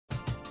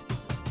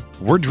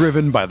We're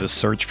driven by the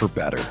search for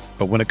better.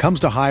 But when it comes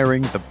to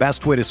hiring, the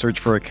best way to search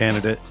for a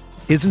candidate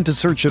isn't to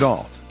search at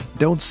all.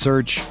 Don't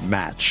search,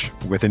 match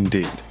with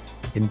Indeed.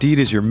 Indeed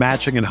is your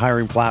matching and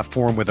hiring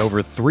platform with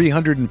over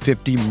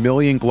 350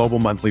 million global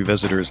monthly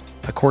visitors,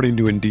 according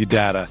to Indeed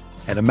data,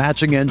 and a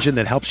matching engine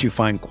that helps you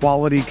find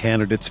quality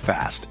candidates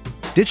fast.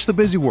 Ditch the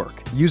busy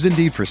work. Use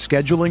Indeed for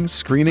scheduling,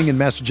 screening, and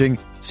messaging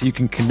so you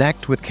can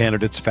connect with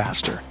candidates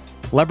faster.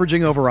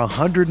 Leveraging over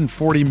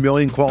 140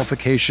 million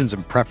qualifications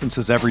and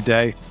preferences every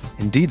day,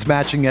 Indeed's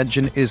matching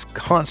engine is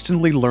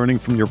constantly learning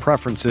from your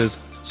preferences,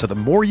 so the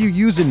more you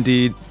use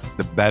Indeed,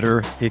 the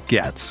better it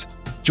gets.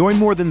 Join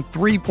more than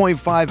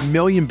 3.5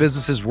 million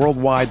businesses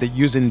worldwide that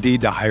use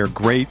Indeed to hire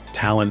great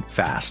talent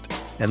fast.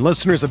 And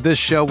listeners of this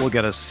show will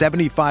get a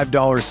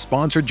 $75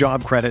 sponsored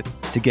job credit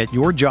to get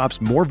your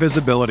jobs more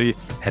visibility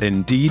at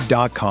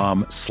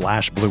Indeed.com/Blue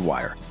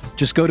Wire.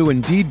 Just go to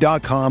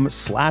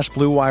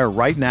Indeed.com/Blue Wire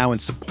right now and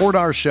support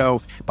our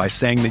show by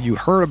saying that you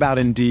heard about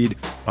Indeed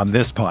on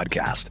this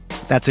podcast.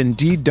 That's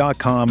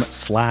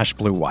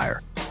Indeed.com/Blue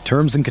Wire.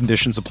 Terms and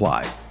conditions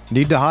apply.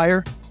 Need to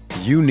hire?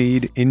 You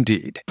need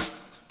Indeed.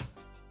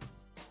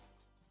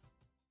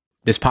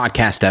 This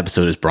podcast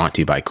episode is brought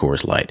to you by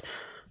Coors Light.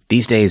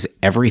 These days,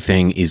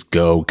 everything is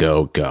go,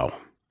 go, go.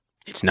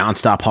 It's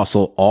nonstop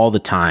hustle all the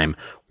time.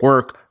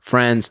 Work,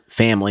 friends,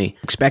 family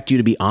expect you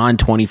to be on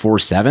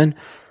 24/7.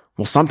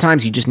 Well,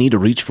 sometimes you just need to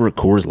reach for a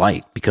Coors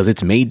Light because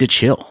it's made to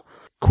chill.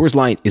 Coors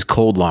Light is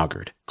cold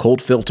lagered,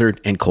 cold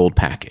filtered, and cold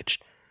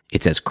packaged.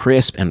 It's as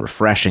crisp and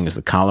refreshing as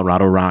the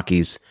Colorado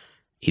Rockies.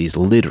 It is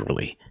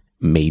literally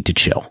made to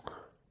chill.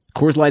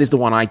 Coors Light is the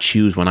one I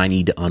choose when I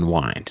need to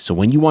unwind. So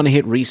when you want to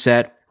hit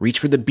reset, reach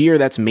for the beer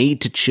that's made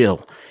to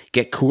chill.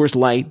 Get Coors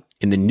Light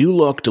in the new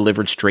look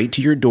delivered straight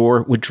to your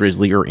door with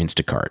Drizzly or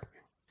Instacart.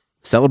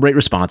 Celebrate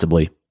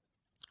responsibly.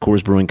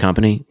 Coors Brewing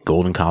Company,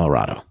 Golden,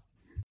 Colorado.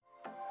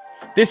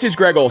 This is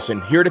Greg Olson,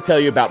 here to tell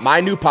you about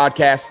my new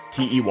podcast,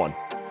 TE1.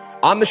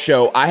 On the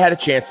show, I had a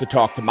chance to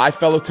talk to my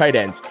fellow tight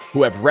ends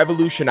who have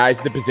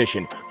revolutionized the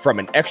position from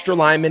an extra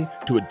lineman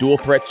to a dual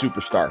threat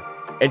superstar.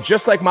 And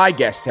just like my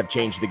guests have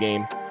changed the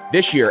game,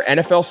 this year,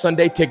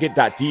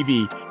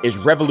 NFLSundayTicket.tv is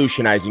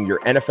revolutionizing your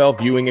NFL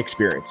viewing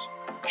experience.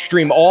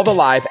 Stream all the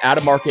live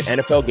out-of-market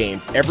NFL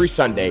games every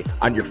Sunday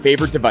on your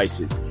favorite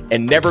devices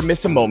and never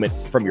miss a moment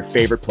from your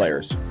favorite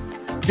players.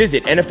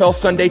 Visit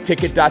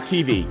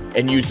NFLSundayTicket.tv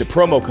and use the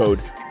promo code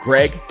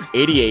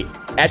GREG88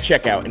 at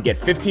checkout and get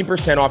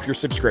 15% off your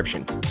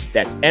subscription.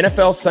 That's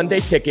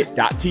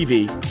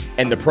NFLSundayTicket.tv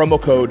and the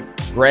promo code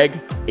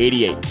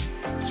GREG88.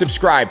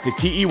 Subscribe to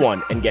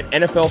TE1 and get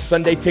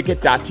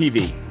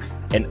NFLSundayTicket.tv.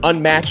 An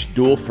unmatched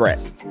dual threat.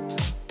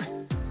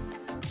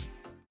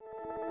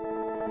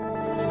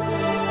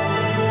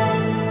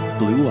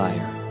 Blue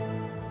Wire.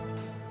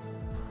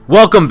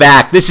 Welcome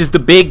back. This is the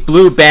Big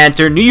Blue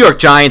Banter New York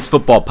Giants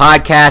football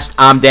podcast.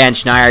 I'm Dan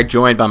Schneider,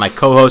 joined by my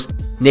co-host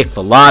Nick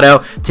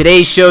Filato.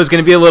 Today's show is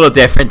going to be a little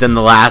different than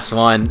the last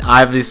one.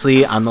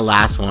 Obviously, on the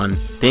last one,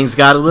 things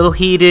got a little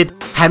heated.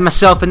 Had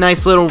myself a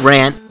nice little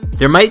rant.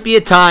 There might be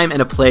a time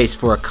and a place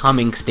for a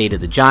coming State of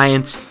the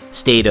Giants,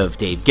 State of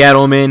Dave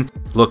Gettleman,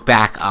 look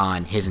back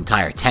on his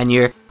entire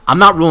tenure. I'm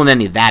not ruling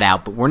any of that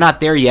out, but we're not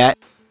there yet.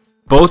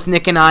 Both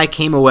Nick and I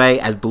came away,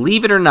 as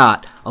believe it or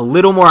not, a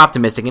little more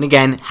optimistic. And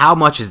again, how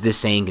much is this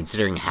saying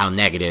considering how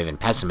negative and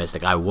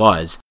pessimistic I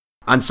was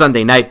on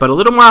Sunday night, but a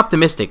little more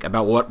optimistic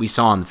about what we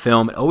saw on the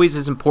film. It always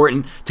is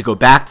important to go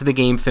back to the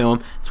game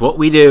film. It's what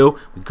we do.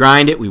 We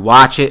grind it, we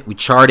watch it, we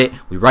chart it,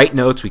 we write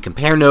notes, we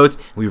compare notes,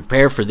 and we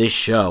prepare for this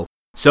show.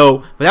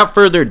 So without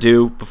further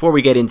ado, before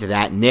we get into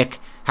that, Nick,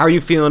 how are you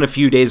feeling a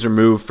few days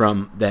removed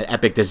from the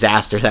epic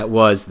disaster that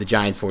was the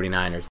Giants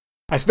 49ers?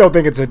 I still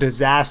think it's a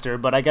disaster,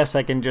 but I guess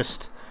I can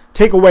just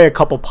take away a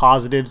couple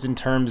positives in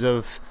terms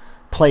of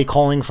play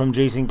calling from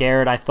Jason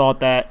Garrett. I thought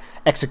that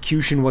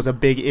execution was a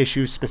big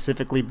issue,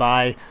 specifically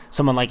by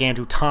someone like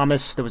Andrew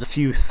Thomas. There was a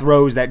few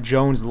throws that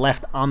Jones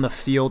left on the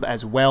field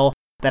as well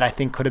that I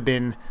think could have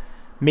been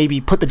maybe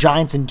put the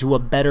Giants into a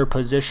better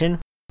position.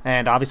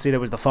 And obviously there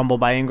was the fumble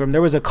by Ingram.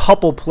 There was a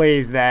couple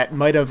plays that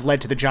might have led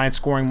to the Giants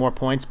scoring more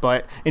points,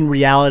 but in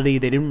reality,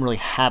 they didn't really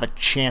have a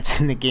chance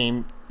in the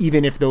game,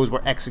 even if those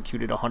were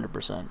executed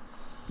 100%.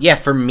 Yeah,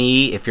 for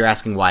me, if you're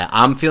asking why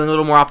I'm feeling a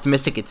little more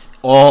optimistic, it's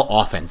all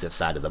offensive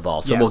side of the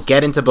ball. So Yes. We'll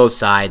get into both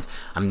sides.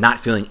 I'm not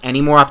feeling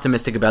any more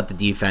optimistic about the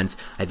defense.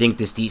 I think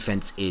this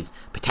defense is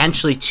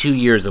potentially 2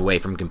 years away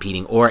from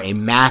competing or a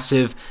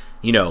massive,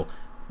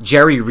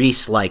 Jerry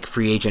Reese-like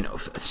free agent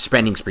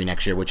spending spree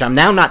next year, which I'm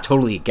now not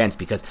totally against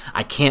because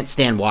I can't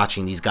stand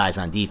watching these guys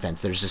on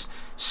defense. There's just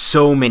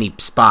so many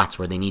spots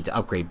where they need to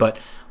upgrade. But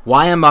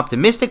why I'm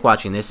optimistic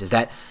watching this is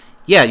that,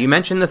 yeah, you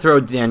mentioned the throw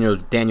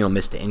Daniel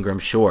missed to Ingram,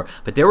 sure,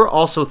 but there were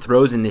also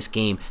throws in this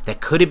game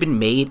that could have been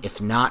made if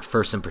not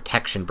for some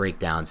protection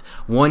breakdowns.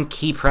 One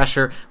key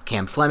pressure,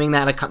 Cam Fleming,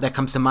 that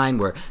comes to mind,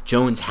 where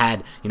Jones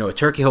had a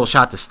turkey hole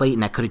shot to Slayton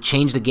that could have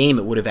changed the game.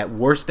 It would have at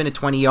worst been a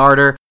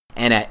 20-yarder.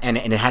 And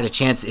it had a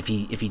chance if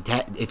he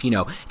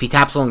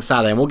taps along the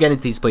sideline. We'll get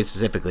into these plays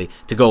specifically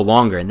to go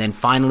longer. And then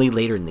finally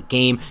later in the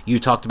game, you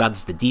talked about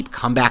this, the deep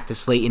comeback to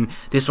Slayton.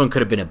 This one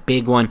could have been a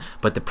big one,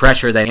 but the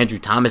pressure that Andrew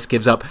Thomas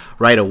gives up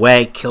right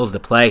away kills the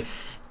play.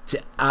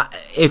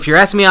 If you're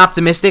asking me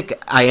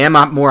optimistic, I am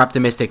more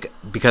optimistic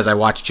because I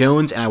watched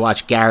Jones and I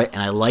watched Garrett,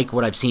 and I like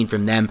what I've seen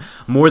from them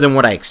more than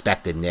what I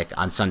expected, Nick,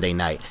 on Sunday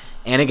night.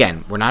 And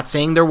again, we're not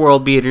saying they're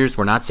world beaters.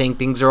 We're not saying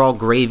things are all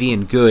gravy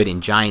and good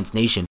in Giants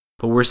Nation.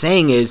 But what we're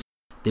saying is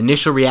the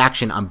initial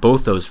reaction on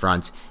both those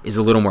fronts is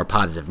a little more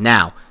positive.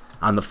 Now,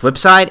 on the flip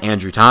side,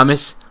 Andrew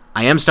Thomas,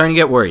 I am starting to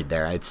get worried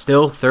there. It's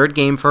still third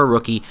game for a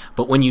rookie,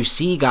 but when you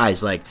see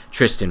guys like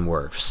Tristan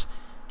Wirfs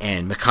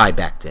and Mekhi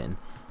Becton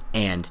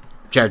and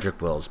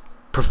Jedrick Wills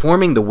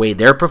performing the way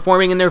they're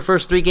performing in their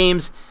first 3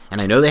 games,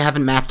 and I know they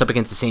haven't matched up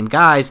against the same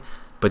guys,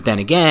 but then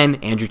again,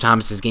 Andrew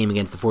Thomas's game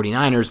against the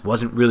 49ers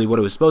wasn't really what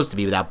it was supposed to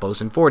be without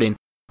Bose and Forden.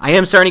 I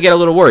am starting to get a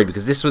little worried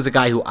because this was a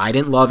guy who I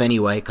didn't love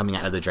anyway coming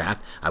out of the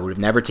draft. I would have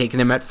never taken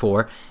him at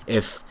 4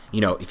 if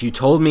you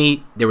told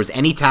me there was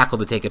any tackle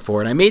to take at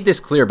 4, and I made this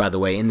clear, by the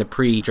way, in the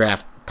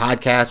pre-draft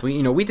podcast.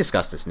 We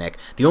discussed this, Nick.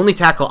 The only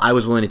tackle I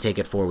was willing to take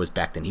at 4 was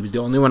Becton. He was the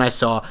only one I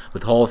saw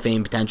with Hall of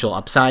Fame potential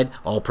upside,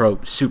 all-pro,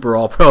 super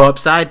all-pro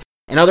upside.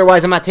 And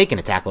otherwise, I'm not taking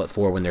a tackle at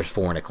 4 when there's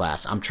 4 in a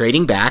class. I'm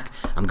trading back.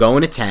 I'm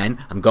going to 10.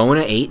 I'm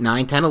going to 8,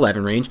 9, 10,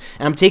 11 range.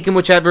 And I'm taking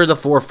whichever of the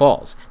 4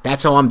 falls.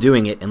 That's how I'm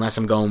doing it, unless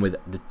I'm going with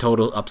the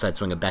total upside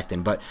swing of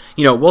Becton. But,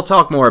 we'll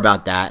talk more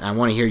about that. I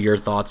want to hear your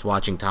thoughts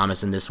watching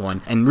Thomas in this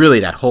one. And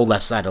really, that whole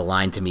left side of the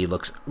line to me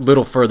looks a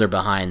little further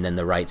behind than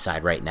the right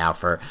side right now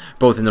for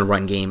both in the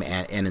run game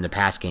and in the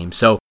pass game.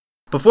 So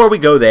before we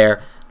go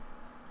there,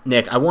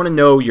 Nick, I want to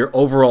know your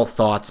overall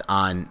thoughts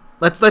on...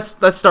 Let's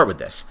start with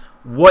this.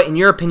 What, in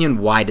your opinion,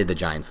 why did the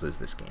Giants lose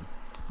this game?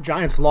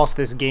 Giants lost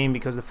this game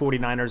because the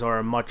 49ers are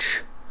a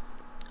much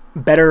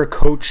better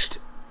coached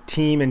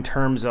team in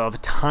terms of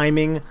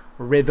timing,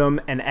 rhythm,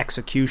 and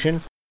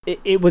execution.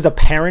 It was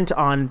apparent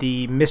on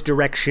the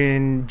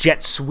misdirection,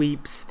 jet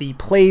sweeps, the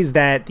plays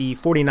that the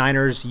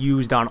 49ers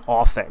used on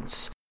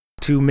offense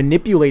to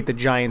manipulate the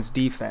Giants'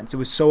 defense. It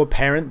was so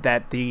apparent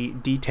that the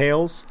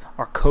details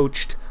are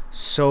coached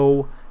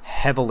so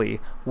heavily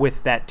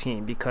with that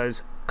team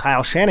because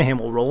Kyle Shanahan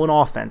will roll an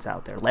offense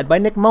out there, led by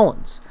Nick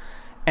Mullins,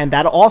 and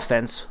that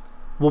offense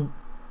will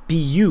be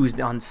used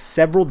on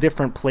several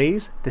different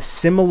plays, the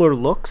similar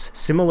looks,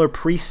 similar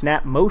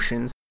pre-snap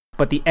motions,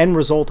 but the end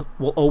result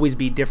will always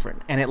be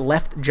different, and it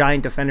left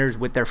Giant defenders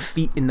with their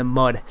feet in the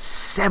mud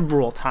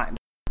several times,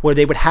 where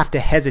they would have to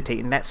hesitate,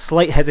 and that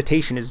slight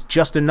hesitation is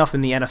just enough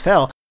in the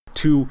NFL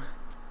to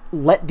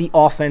let the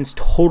offense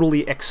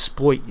totally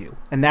exploit you,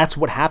 and that's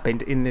what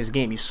happened in this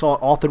game. You saw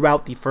it all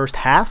throughout the first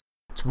half.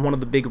 It's one of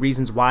the big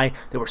reasons why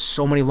there were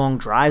so many long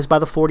drives by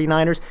the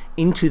 49ers.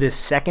 Into the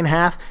second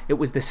half, it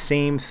was the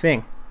same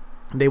thing.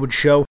 They would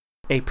show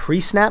a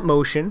pre-snap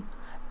motion,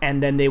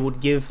 and then they would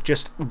give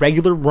just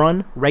regular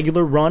run,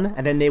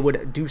 and then they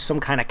would do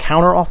some kind of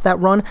counter off that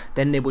run.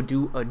 Then they would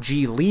do a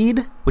G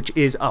lead, which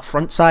is a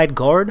front side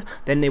guard.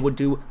 Then they would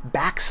do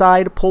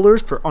backside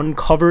pullers for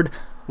uncovered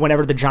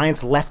whenever the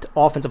Giants left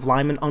offensive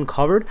linemen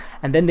uncovered,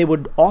 and then they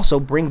would also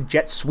bring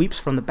jet sweeps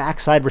from the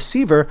backside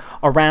receiver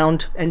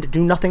around and do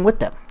nothing with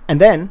them. And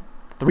then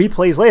 3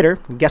 plays later,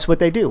 guess what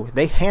they do?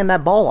 They hand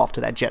that ball off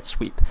to that jet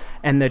sweep,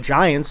 and the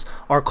Giants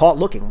are caught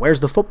looking.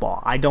 Where's the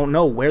football? I don't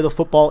know where the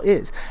football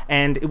is.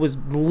 And it was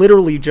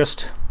literally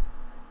just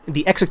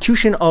the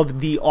execution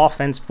of the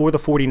offense for the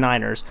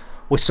 49ers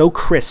was so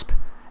crisp,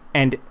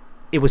 and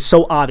it was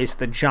so obvious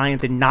the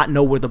Giants did not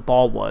know where the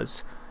ball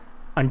was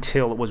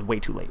until it was way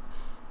too late.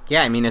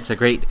 Yeah, it's a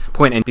great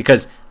point. And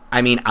because,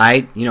 I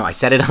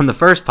said it on the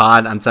first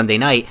pod on Sunday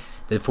night,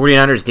 the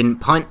 49ers didn't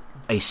punt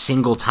a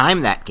single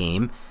time that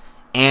game,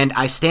 and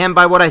I stand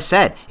by what I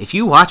said. If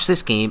you watch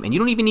this game, and you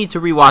don't even need to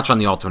rewatch on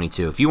the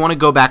ALL-22, if you want to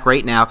go back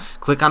right now,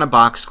 click on a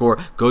box score,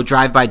 go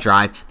drive by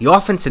drive, the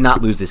offense did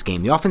not lose this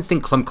game. The offense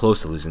didn't come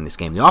close to losing this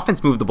game. The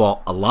offense moved the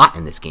ball a lot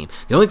in this game.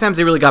 The only times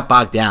they really got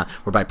bogged down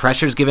were by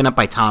pressures given up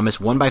by Thomas,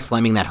 one by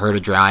Fleming that hurt a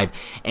drive,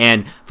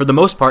 and for the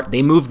most part,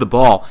 they moved the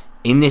ball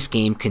in this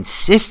game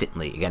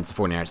consistently against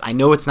the 49ers. I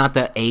know it's not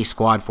the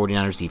A-squad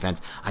 49ers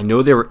defense. I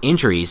know there were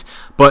injuries,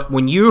 but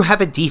when you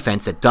have a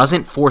defense that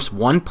doesn't force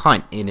one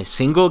punt in a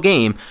single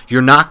game,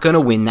 you're not going to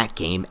win that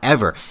game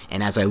ever.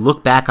 And as I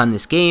look back on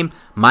this game,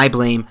 my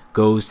blame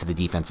goes to the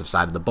defensive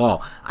side of the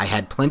ball. I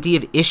had plenty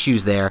of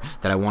issues there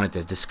that I wanted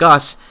to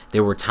discuss.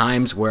 There were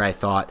times where I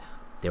thought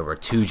there were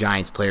 2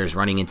 Giants players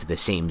running into the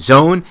same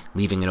zone,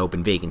 leaving an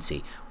open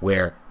vacancy,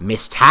 where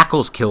missed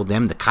tackles killed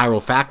them. The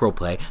Kyril Fackrell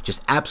play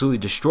just absolutely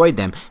destroyed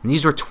them. And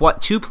these were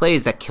 2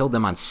 plays that killed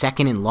them on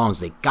second and longs.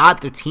 They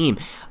got their team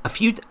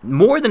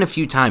more than a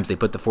few times. They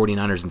put the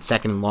 49ers in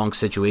second and long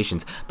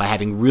situations by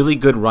having really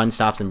good run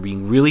stops and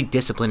being really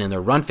disciplined in their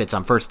run fits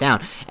on first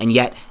down. And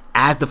yet,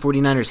 as the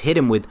 49ers hit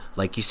him with,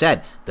 like you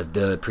said,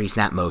 the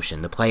pre-snap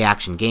motion, the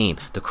play-action game,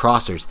 the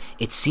crossers,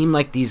 it seemed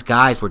like these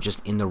guys were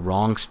just in the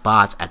wrong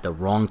spots at the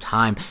wrong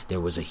time. There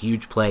was a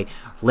huge play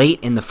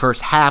late in the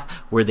first half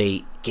where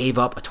they gave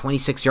up a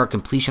 26-yard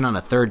completion on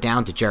a third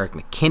down to Jerick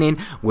McKinnon,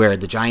 where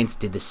the Giants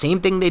did the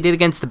same thing they did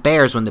against the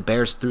Bears when the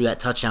Bears threw that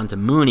touchdown to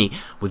Mooney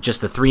with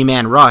just the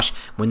 3-man rush.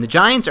 When the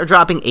Giants are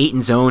dropping 8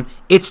 in zone,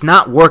 it's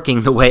not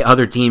working the way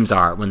other teams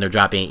are when they're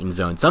dropping 8 in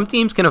zone. Some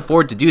teams can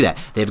afford to do that.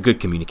 They have good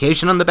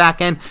communication on the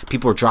back end.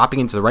 People are dropping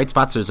into the right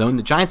spots of the zone.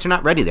 The Giants are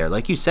not ready there.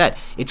 Like you said,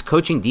 it's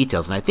coaching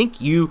details, and I think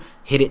you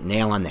hit it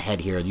nail on the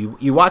head here.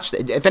 You watched,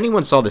 if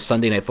anyone saw the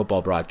Sunday Night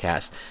Football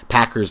broadcast,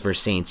 Packers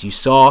versus Saints, you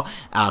saw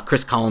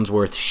Chris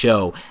Collinsworth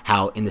show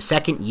how in the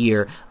second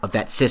year of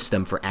that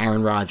system for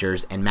Aaron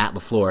Rodgers and Matt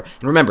LaFleur,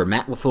 and remember,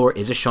 Matt LaFleur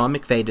is a Sean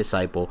McVay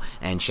disciple,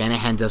 and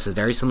Shanahan does a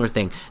very similar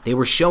thing. They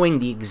were showing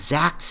the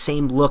exact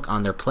same look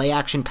on their play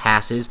action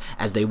passes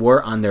as they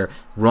were on their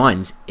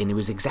runs, and it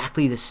was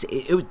exactly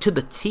to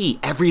the T.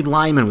 Every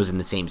lineman was in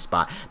the same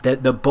spot.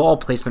 The ball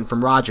placement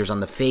from Rodgers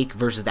on the fake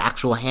versus the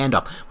actual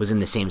handoff was in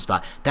the same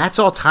spot. That's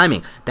all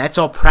timing. That's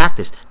all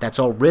practice. That's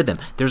all rhythm.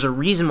 There's a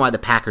reason why the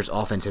Packers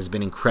offense has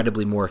been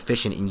incredibly more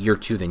efficient in year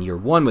 2 than year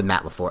 1 with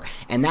Matt LaFleur,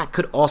 and that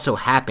could also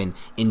happen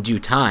in due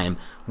time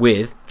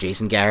with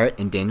Jason Garrett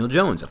and Daniel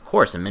Jones. Of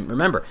course, I mean,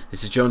 remember,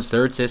 this is Jones'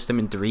 third system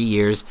in 3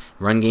 years.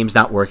 Run game's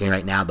not working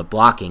right now. The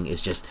blocking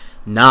is just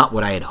not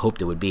what I had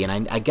hoped it would be,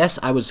 and I guess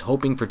I was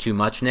hoping for too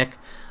much, Nick.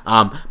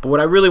 But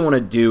what I really want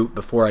to do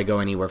before I go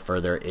anywhere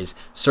further is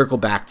circle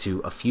back to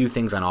a few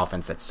things on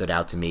offense that stood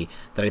out to me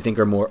that I think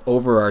are more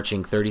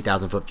overarching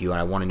 30,000-foot view, and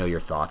I want to know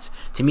your thoughts.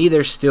 To me,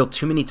 there's still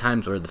too many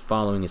times where the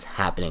following is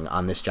happening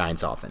on this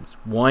Giants offense.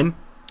 One,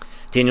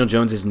 Daniel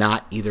Jones is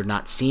either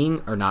not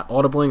seeing or not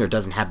audibling or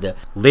doesn't have the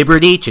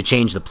liberty to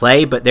change the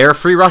play, but there are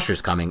free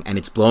rushers coming, and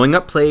it's blowing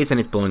up plays and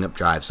it's blowing up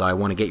drives. So I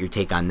want to get your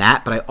take on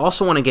that, but I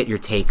also want to get your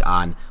take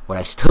on what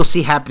I still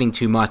see happening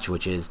too much,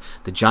 which is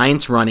the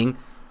Giants running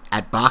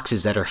at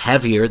boxes that are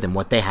heavier than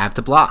what they have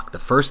to block. The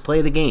first play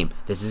of the game,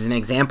 this is an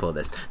example of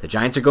this. The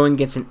Giants are going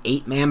against an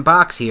 8-man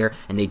box here,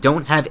 and they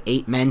don't have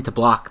 8 men to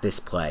block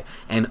this play.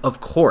 And of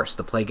course,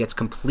 the play gets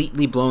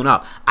completely blown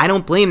up. I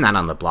don't blame that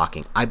on the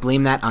blocking. I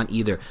blame that on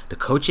either the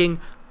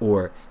coaching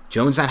or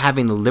Jones not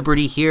having the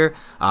liberty here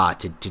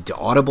to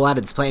audible out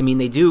of this play. I mean,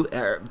 they do,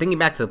 thinking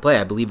back to the play,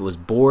 I believe it was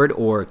Board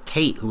or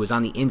Tate who was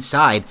on the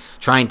inside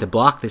trying to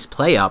block this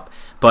play up,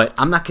 but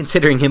I'm not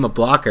considering him a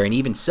blocker, and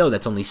even so,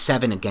 that's only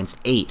 7 against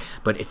 8.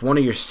 But if one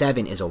of your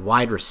 7 is a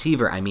wide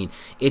receiver, I mean,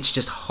 it's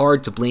just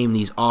hard to blame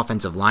these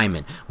offensive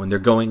linemen when they're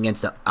going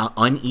against an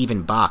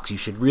uneven box. You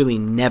should really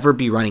never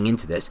be running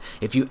into this.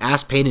 If you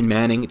ask Peyton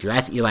Manning, if you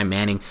ask Eli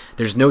Manning,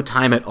 there's no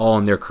time at all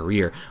in their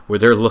career where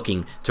they're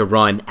looking to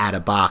run at a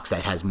box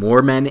that has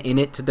more men in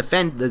it to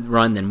defend the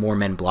run than more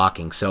men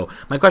blocking. So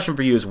my question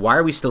for you is, why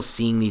are we still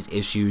seeing these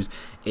issues?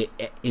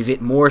 Is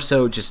it more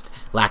so just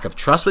lack of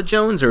trust with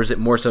Jones, or is it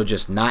more so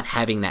just not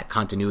having that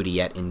continuity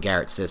yet in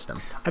Garrett's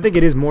system? I think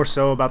it is more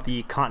so about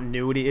the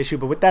continuity issue,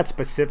 but with that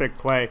specific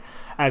play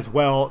as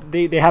well,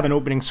 they have an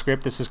opening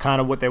script. This is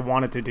kind of what they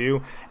wanted to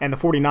do, and the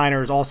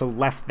 49ers also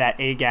left that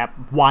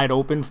A-gap wide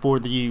open for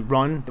the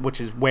run,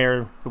 which is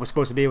where it was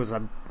supposed to be. It was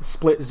a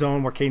split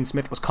zone where Caden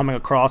Smith was coming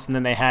across, and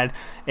then they had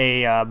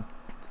a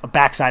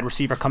backside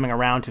receiver coming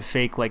around to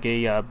fake like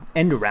a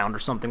end around or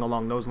something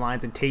along those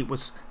lines, and Tate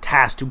was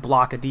tasked to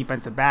block a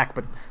defensive back,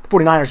 but the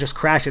 49ers just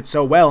crashed it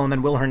so well. And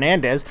then Will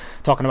Hernandez,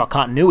 talking about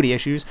continuity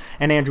issues,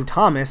 and Andrew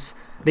Thomas,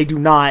 they do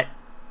not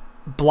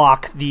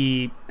block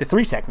the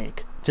 3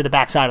 technique to the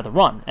backside of the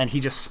run, and he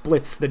just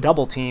splits the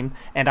double team.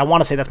 And I want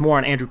to say that's more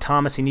on Andrew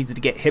Thomas. He needs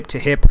to get hip to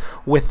hip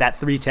with that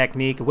 3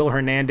 technique. Will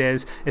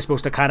Hernandez is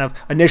supposed to kind of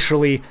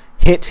initially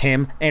hit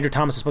him. Andrew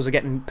Thomas is supposed to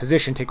get in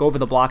position, take over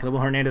the block, and then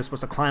Will Hernandez is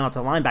supposed to climb up to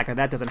the linebacker.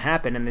 That doesn't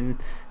happen, and then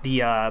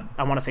the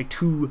I want to say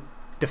 2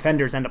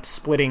 defenders end up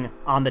splitting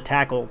on the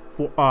tackle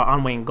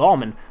on Wayne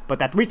Gallman. But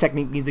that 3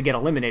 technique needs to get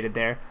eliminated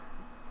there.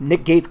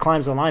 Nick Gates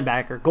climbs the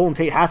linebacker. Golden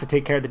Tate has to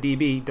take care of the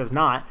DB, does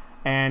not,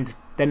 and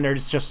then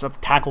there's just a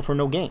tackle for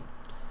no gain.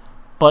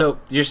 But, so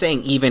you're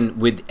saying even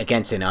with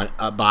against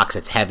a box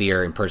that's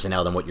heavier in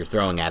personnel than what you're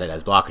throwing at it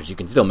as blockers, you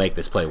can still make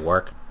this play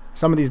work?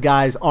 Some of these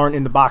guys aren't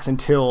in the box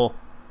until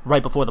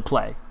right before the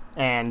play,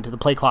 and the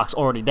play clock's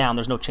already down.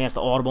 There's no chance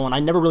to audible, and I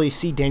never really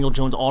see Daniel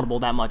Jones audible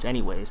that much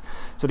anyways.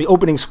 So the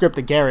opening script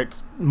of Garrett,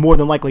 more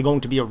than likely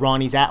going to be a run.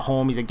 He's at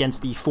home. He's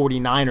against the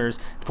 49ers.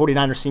 The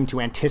 49ers seem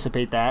to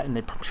anticipate that, and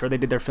I'm sure they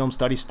did their film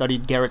study,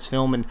 studied Garrett's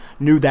film, and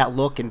knew that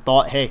look and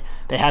thought, hey,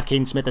 they have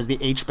Caden Smith as the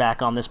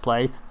H-back on this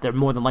play. They're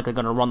more than likely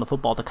going to run the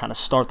football to kind of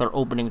start their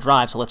opening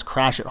drive, so let's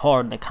crash it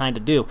hard, and they kind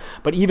of do.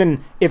 But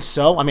even if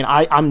so, I mean,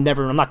 I'm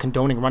not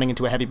condoning running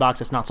into a heavy box.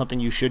 That's not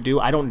something you should do.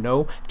 I don't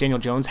know if Daniel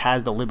Jones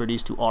has the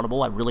liberties to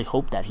audible. I really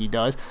hope that he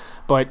does,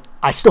 but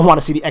I still want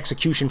to see the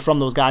execution from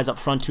those guys up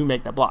front to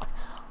make that block.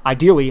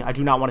 Ideally, I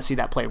do not want to see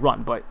that play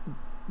run, but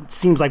it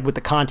seems like with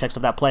the context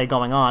of that play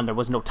going on, there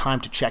was no time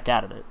to check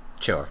out of it.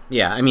 Sure.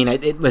 Yeah. I mean,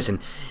 listen,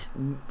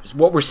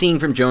 what we're seeing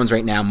from Jones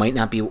right now might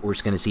not be what we're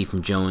going to see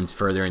from Jones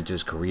further into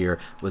his career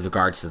with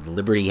regards to the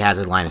liberty he has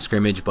at the line of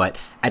scrimmage. But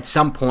at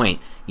some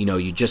point,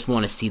 you just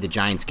want to see the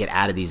Giants get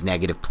out of these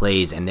negative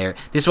plays. And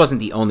this wasn't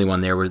the only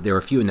one. There were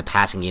a few in the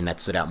passing game that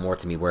stood out more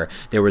to me, where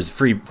there was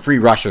free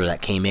rusher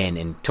that came in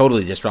and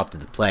totally disrupted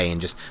the play and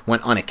just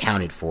went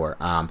unaccounted for.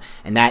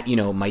 And that,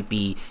 might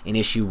be an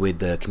issue with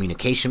the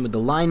communication with the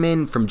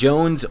linemen from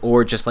Jones,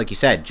 or just like you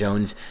said,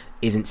 Jones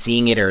isn't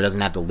seeing it or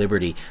doesn't have the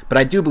liberty. But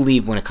I do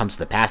believe when it comes to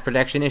the pass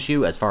protection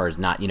issue, as far as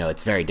not,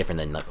 it's very different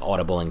than like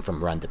audibling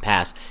from run to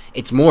pass.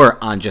 It's more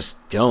on just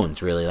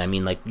Jones, really. I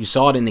mean, like you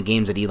saw it in the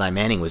games that Eli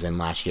Manning was in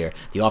last year.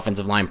 The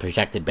offensive line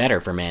protected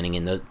better for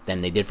Manning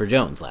than they did for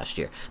Jones last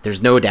year.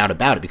 There's no doubt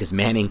about it, because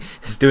Manning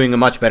is doing a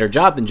much better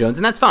job than Jones,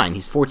 and that's fine.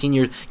 He's 14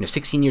 years,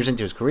 16 years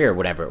into his career,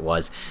 whatever it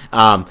was,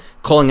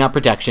 calling out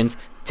protections,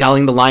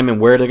 telling the linemen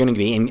where they're going to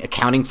be, and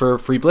accounting for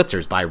free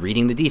blitzers by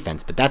reading the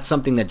defense. But that's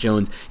something that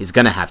Jones is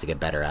going to have to get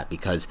better at,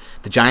 because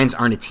the Giants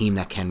aren't a team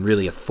that can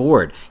really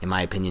afford, in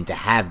my opinion, to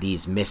have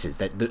these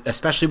misses,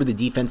 especially with the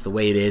defense the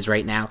way it is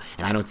right now,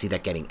 and I don't see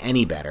that getting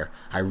any better.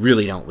 I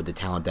really don't, with the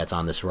talent that's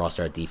on this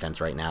roster at defense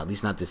right now, at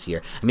least not this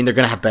year. I mean, they're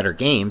going to have better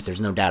games, there's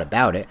no doubt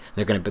about it.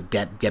 They're going to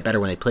get better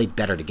when they play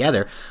better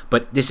together,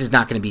 but this is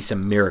not going to be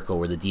some miracle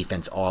where the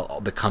defense all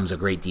becomes a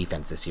great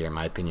defense this year, in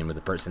my opinion, with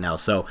the personnel.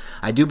 So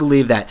I do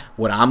believe that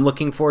what I'm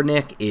looking for,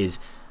 Nick, is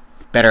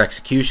better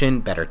execution,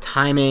 better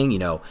timing,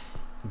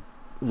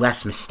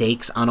 less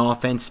mistakes on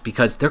offense,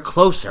 because they're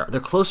closer.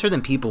 They're closer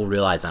than people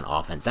realize on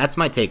offense. That's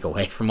my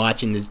takeaway from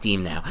watching this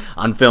team now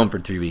on film for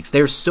 3 weeks.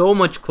 They're so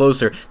much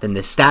closer than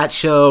the stat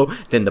show,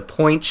 than the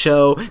point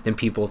show, than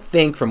people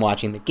think from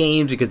watching the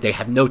games, because they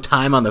have no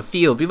time on the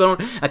field. People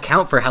don't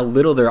account for how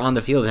little they're on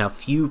the field and how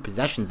few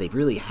possessions they've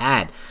really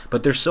had.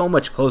 But they're so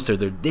much closer.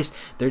 They're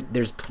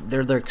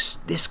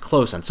this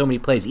close on so many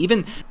plays.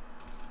 Even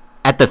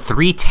at the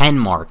 3:10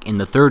 mark in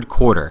the third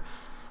quarter,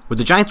 where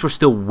the Giants were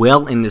still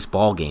well in this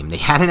ball game. They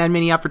hadn't had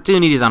many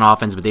opportunities on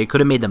offense, but they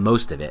could have made the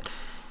most of it.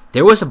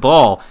 There was a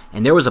ball,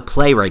 and there was a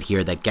play right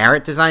here that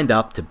Garrett designed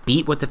up to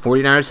beat what the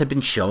 49ers had been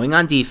showing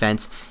on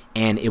defense,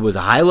 and it was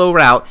a high-low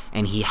route,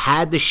 and he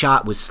had the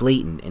shot with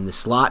Slayton in the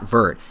slot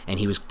vert, and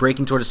he was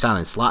breaking toward the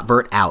sideline, slot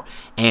vert out,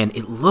 and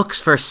it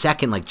looks for a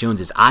second like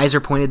Jones's eyes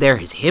are pointed there,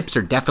 his hips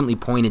are definitely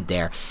pointed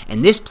there,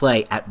 and this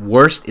play, at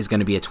worst, is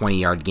going to be a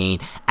 20-yard gain.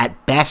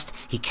 At best,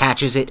 he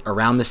catches it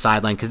around the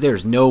sideline, because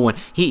there's no one,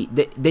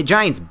 the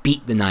Giants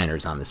beat the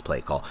Niners on this play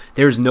call.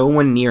 There's no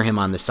one near him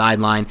on the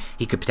sideline.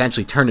 He could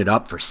potentially turn it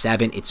up for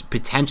 7. It's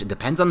potential,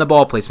 depends on the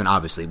ball placement,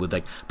 obviously. With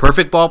like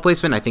perfect ball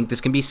placement, I think this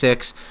can be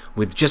 6.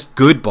 With just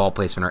good ball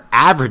placement or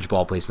average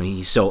ball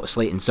placement,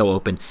 Slayton's so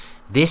open,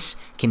 this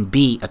can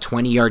be a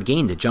 20-yard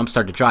gain to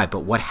jumpstart the drive.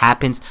 But what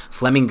happens?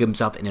 Fleming gives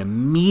himself an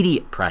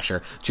immediate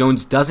pressure.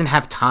 Jones doesn't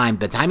have time.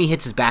 By the time he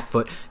hits his back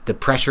foot, the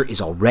pressure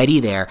is already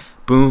there.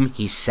 Boom,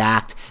 he's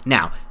sacked.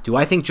 Now, do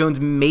I think Jones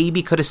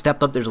maybe could have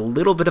stepped up? There's a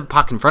little bit of a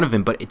puck in front of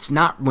him, but it's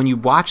not. When you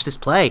watch this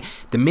play,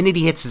 the minute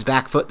he hits his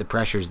back foot, the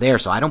pressure's there.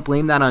 So I don't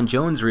blame that on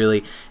Jones,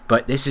 really.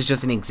 But this is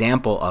just an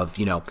example of,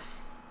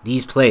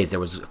 these plays. There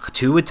was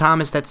 2 with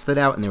Thomas that stood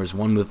out, and there was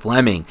 1 with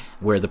Fleming,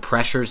 where the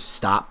pressures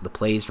stop the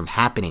plays from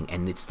happening.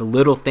 And it's the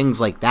little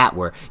things like that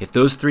where if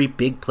those 3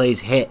 big plays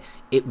hit,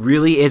 it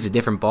really is a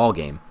different ball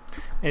game.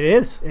 It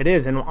is.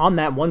 And on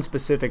that one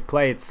specific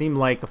play, it seemed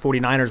like the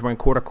 49ers were in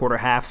quarter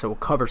half, so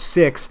cover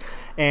 6,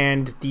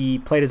 and the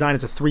play design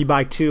is a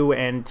 3-by-2,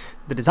 and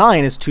the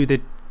design is to the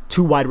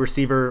 2 wide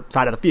receiver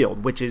side of the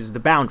field, which is the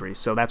boundary.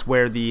 So that's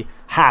where the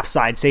half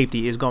side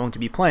safety is going to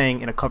be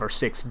playing in a cover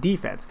 6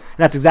 defense. And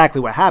that's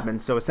exactly what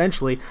happens. So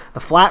essentially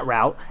the flat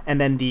route and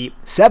then the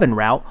 7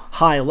 route,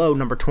 high-low,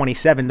 number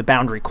 27, the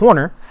boundary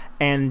corner.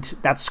 And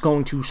that's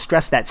going to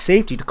stress that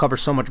safety to cover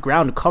so much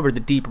ground, to cover the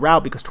deep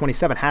route, because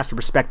 27 has to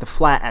respect the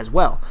flat as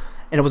well.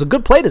 And it was a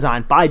good play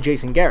design by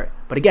Jason Garrett.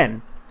 But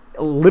again,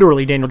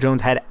 literally Daniel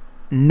Jones had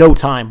no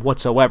time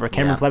whatsoever.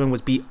 Cameron Fleming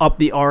was beat up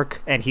the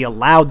arc, and he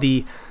allowed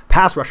the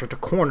pass rusher to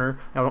corner,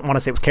 I want to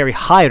say it was Kerry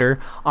Hyder,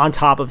 on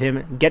top of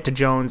him, get to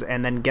Jones,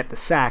 and then get the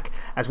sack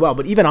as well.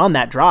 But even on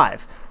that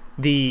drive,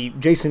 the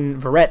Jason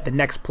Verrett, the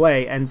next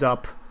play, ends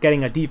up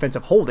getting a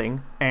defensive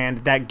holding,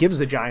 and that gives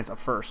the Giants a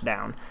first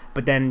down.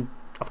 But then,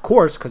 of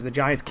course, because the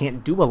Giants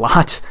can't do a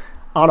lot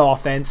on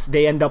offense,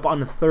 they end up on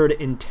the 3rd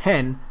and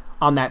 10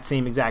 on that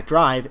same exact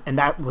drive, and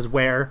that was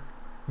where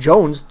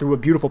Jones threw a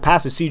beautiful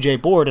pass to C.J.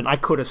 Board, and I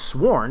could have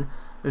sworn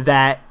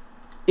that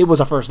it was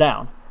a first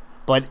down.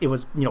 But it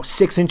was,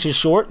 6 inches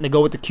short, and they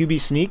go with the QB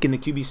sneak, and the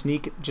QB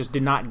sneak just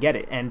did not get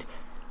it. And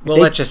Well,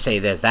 let's just say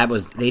this.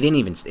 They didn't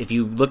even, if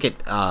you look at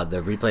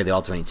the replay of the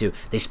ALL-22,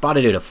 they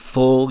spotted it a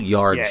full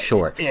yard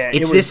short.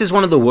 This is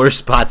one of the worst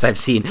spots I've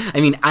seen.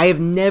 I mean, I have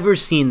never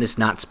seen this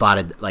not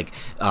spotted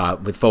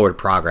with forward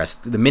progress.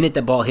 The minute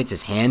the ball hits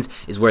his hands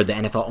is where the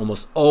NFL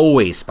almost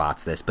always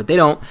spots this, but they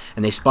don't,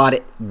 and they spot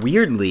it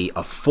weirdly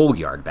a full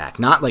yard back.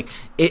 Not like,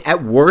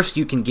 at worst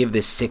you can give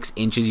this 6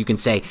 inches. You can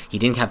say he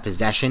didn't have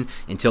possession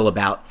until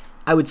about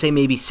I would say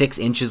maybe 6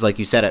 inches, like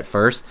you said at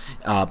first,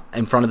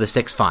 in front of the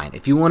sticks, fine.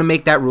 If you want to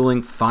make that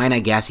ruling, fine, I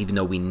guess, even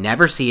though we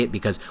never see it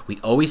because we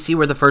always see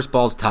where the first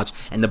ball's touched,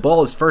 and the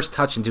ball is first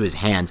touched into his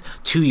hands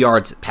 2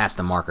 yards past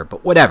the marker.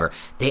 But whatever.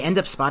 They end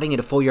up spotting it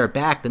a full yard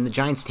back, then the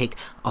Giants take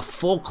a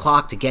full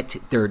clock to get to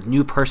their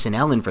new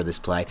personnel in for this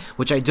play,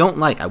 which I don't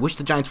like. I wish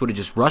the Giants would have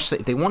just rushed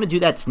it. If they want to do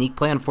that sneak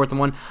play on 4th and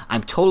 1,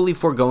 I'm totally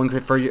foregoing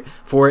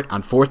for it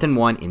on 4th and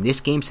 1 in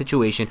this game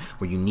situation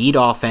where you need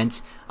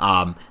offense.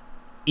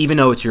 Even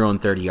though it's your own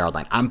 30-yard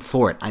line. I'm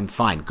for it. I'm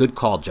fine. Good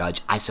call, Judge.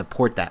 I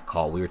support that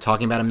call. We were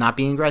talking about him not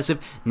being aggressive.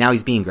 Now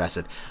he's being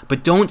aggressive.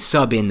 But don't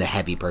sub in the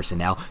heavy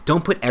personnel.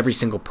 Don't put every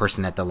single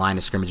person at the line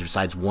of scrimmage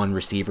besides one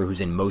receiver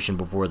who's in motion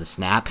before the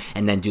snap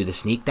and then do the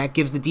sneak. That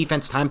gives the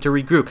defense time to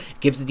regroup.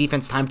 Gives the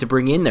defense time to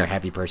bring in their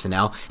heavy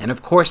personnel. And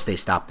of course they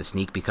stopped the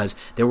sneak because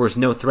there was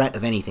no threat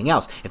of anything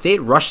else. If they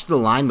had rushed the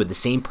line with the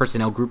same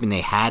personnel grouping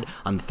they had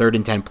on the 3rd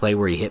and 10 play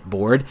where he hit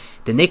board,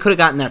 then they could have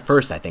gotten that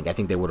first, I think. I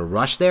think they would have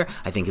rushed there.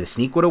 I think the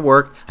sneak would have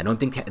worked. I don't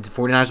think the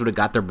 49ers would have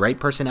got the right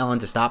personnel in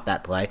to stop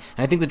that play.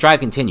 And I think the drive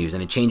continues,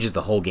 and it changes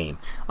the whole game.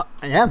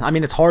 Yeah, I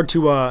mean, it's hard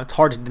to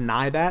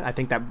deny that. I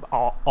think that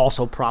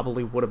also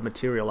probably would have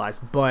materialized.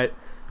 But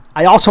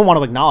I also want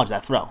to acknowledge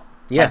that throw.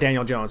 Yeah.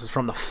 Daniel Jones. It's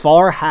from the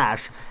far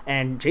hash,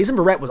 and Jason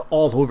Barrett was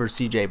all over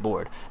C.J.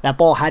 Board. That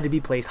ball had to be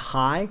placed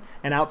high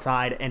and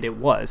outside, and it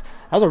was.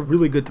 That was a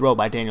really good throw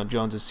by Daniel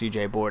Jones to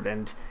C.J. Board,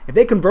 and if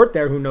they convert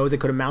there, who knows, they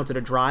could have mounted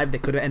a drive, they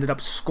could have ended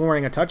up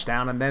scoring a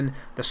touchdown, and then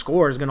the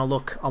score is going to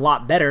look a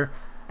lot better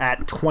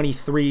at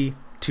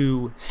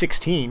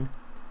 23-16.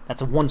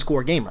 That's a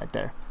one-score game right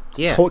there.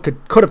 Yeah.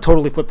 Could have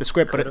totally flipped the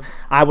script, but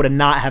I would have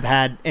not have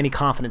had any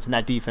confidence in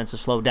that defense to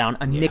slow down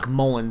a Nick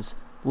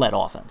Mullins-led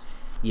offense.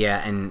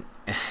 Yeah, and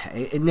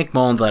Nick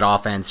Mullins-led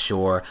offense,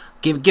 sure.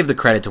 Give the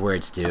credit to where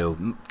it's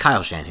due.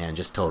 Kyle Shanahan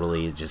just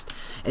totally is just...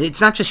 It's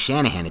not just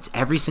Shanahan. It's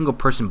every single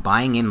person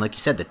buying in. Like you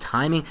said, the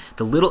timing,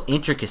 the little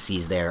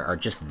intricacies there are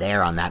just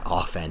there on that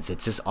offense.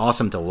 It's just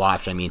awesome to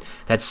watch. I mean,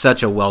 that's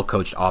such a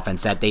well-coached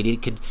offense that they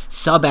could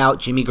sub out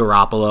Jimmy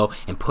Garoppolo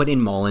and put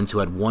in Mullins, who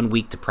had 1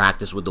 week to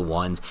practice with the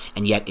ones,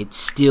 and yet it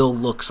still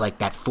looks like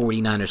that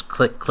 49ers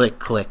click, click,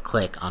 click,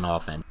 click on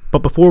offense. But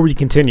before we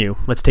continue,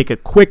 let's take a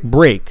quick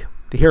break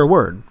to hear a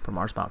word from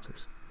our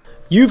sponsors.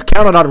 You've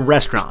counted on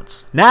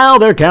restaurants. Now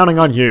they're counting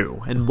on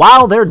you. And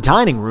while their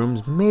dining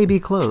rooms may be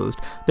closed,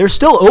 they're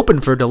still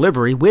open for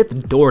delivery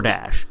with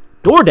DoorDash.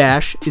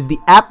 DoorDash is the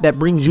app that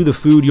brings you the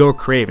food you're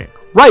craving,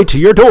 right to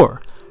your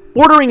door.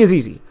 Ordering is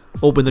easy.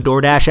 Open the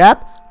DoorDash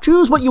app,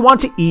 choose what you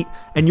want to eat,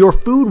 and your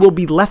food will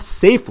be left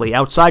safely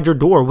outside your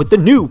door with the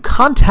new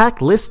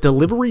contactless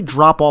delivery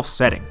drop-off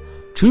setting.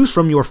 Choose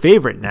from your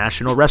favorite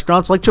national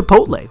restaurants like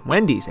Chipotle,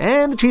 Wendy's,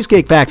 and the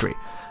Cheesecake Factory.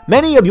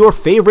 Many of your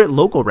favorite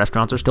local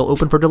restaurants are still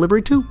open for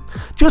delivery too.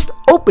 Just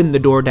open the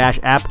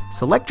DoorDash app,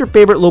 select your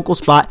favorite local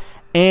spot,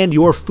 and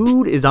your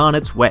food is on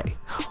its way.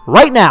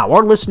 Right now,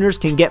 our listeners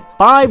can get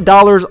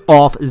 $5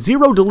 off,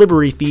 0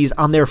 delivery fees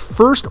on their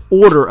first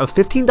order of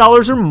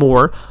 $15 or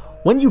more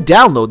when you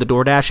download the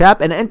DoorDash app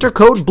and enter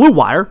code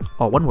BLUEWIRE,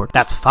 all one word.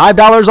 That's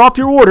 $5 off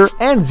your order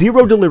and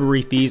 0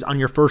 delivery fees on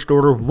your first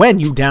order when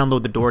you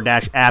download the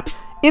DoorDash app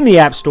in the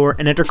App Store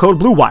and enter code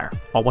BLUEWIRE,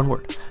 all one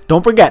word.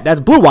 Don't forget, that's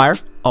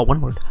BLUEWIRE, all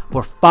one word,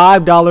 for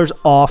 $5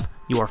 off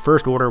your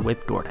first order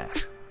with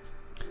DoorDash.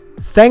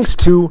 Thanks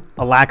to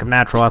a lack of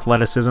natural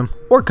athleticism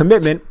or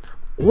commitment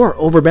or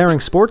overbearing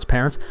sports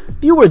parents,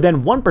 fewer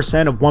than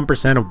 1% of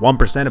 1% of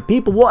 1% of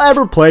people will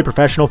ever play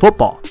professional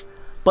football.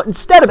 But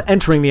instead of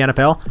entering the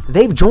NFL,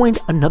 they've joined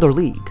another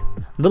league,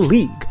 the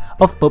League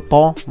of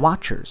Football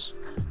Watchers.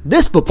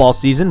 This football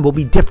season will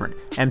be different,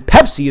 and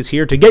Pepsi is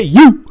here to get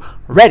you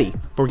ready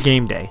for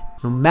game day,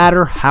 no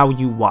matter how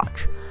you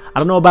watch. I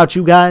don't know about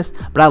you guys,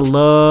 but I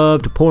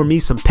love to pour me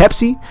some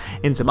Pepsi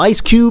and some ice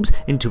cubes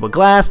into a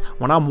glass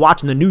when I'm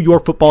watching the New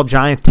York Football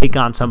Giants take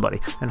on somebody.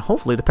 And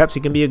hopefully the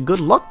Pepsi can be a good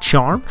luck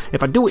charm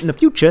if I do it in the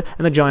future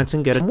and the Giants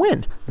can get a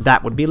win.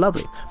 That would be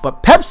lovely.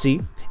 But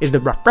Pepsi is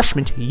the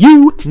refreshment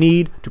you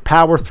need to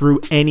power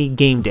through any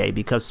game day,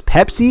 because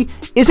Pepsi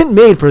isn't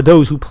made for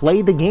those who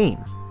play the game.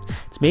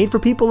 It's made for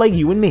people like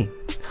you and me,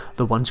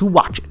 the ones who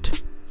watch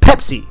it.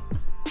 Pepsi,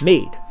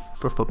 made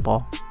for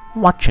football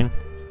watching.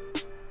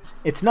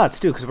 It's nuts,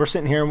 too, because we're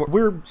sitting here and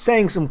we're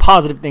saying some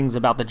positive things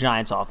about the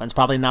Giants offense.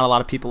 Probably not a lot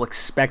of people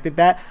expected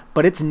that,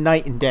 but it's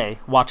night and day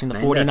watching the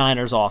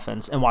 49ers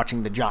offense and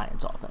watching the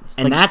Giants offense.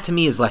 And that, to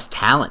me, is less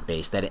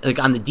talent-based. That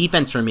on the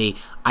defense, for me,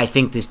 I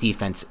think this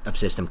defensive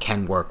system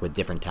can work with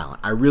different talent.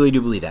 I really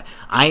do believe that.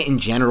 I, in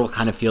general,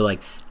 kind of feel like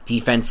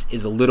defense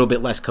is a little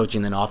bit less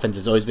coaching than offense.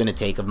 Has always been a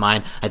take of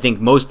mine. I think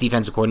most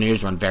defensive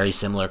coordinators run very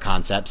similar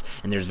concepts,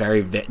 and there's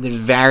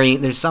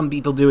some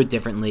people do it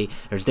differently.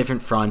 There's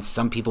different fronts.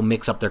 Some people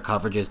mix up their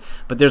coverages,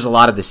 but there's a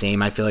lot of the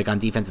same, I feel like, on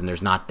defense, and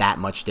there's not that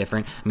much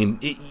different. I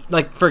mean,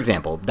 like, for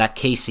example, that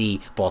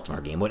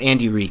KC-Baltimore game, what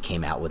Andy Reid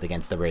came out with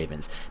against the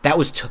Ravens, that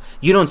was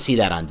you don't see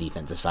that on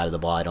defensive side of the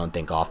ball, I don't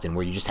think, often,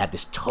 where you just have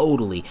this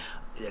totally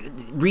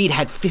Reed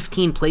had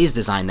 15 plays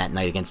designed that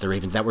night against the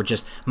Ravens that were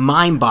just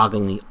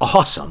mind-bogglingly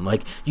awesome.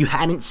 Like, you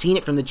hadn't seen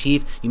it from the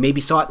Chiefs. You maybe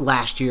saw it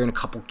last year in a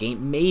couple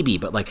games, maybe,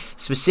 but like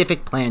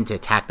specific plan to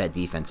attack that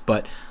defense.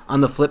 But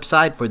on the flip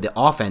side, for the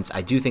offense,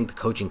 I do think the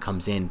coaching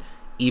comes in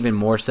even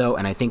more so,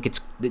 and I think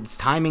it's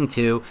timing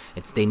too.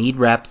 They need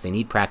reps, they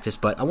need practice.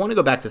 But I want to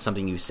go back to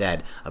something you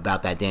said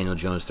about that Daniel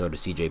Jones throw to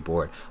CJ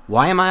Board.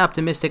 Why am I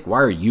optimistic? Why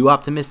are you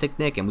optimistic,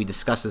 Nick? And we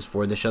discussed this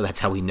before the show.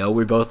 That's how we know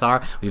we both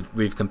are.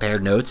 We've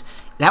compared notes.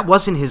 That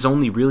wasn't his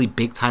only really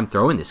big-time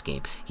throw in this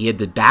game. He had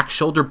the back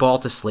shoulder ball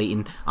to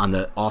Slayton on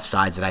the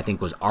offsides that I think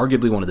was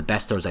arguably one of the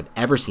best throws I've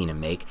ever seen him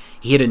make.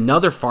 He had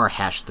another far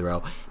hash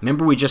throw.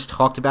 Remember we just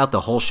talked about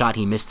the whole shot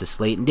he missed to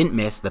Slayton? Didn't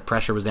miss. The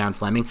pressure was there on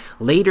Fleming.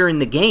 Later in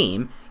the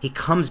game, he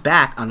comes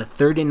back on a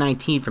 3rd and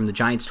 19 from the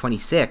Giants'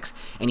 26,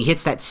 and he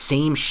hits that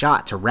same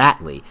shot to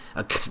Ratley.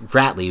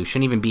 Ratley, who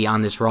shouldn't even be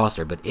on this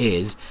roster, but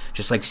is,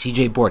 just like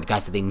CJ Board.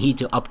 Guys that they need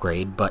to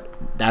upgrade, but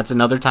that's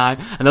another time,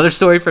 another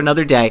story for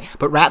another day.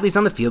 But Ratley's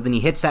on the field, and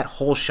he hits that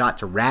whole shot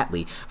to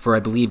Ratley for,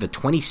 I believe, a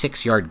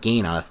 26-yard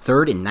gain on a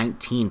 3rd and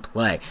 19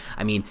 play.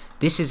 I mean,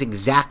 this is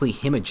exactly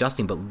him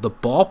adjusting, but the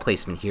ball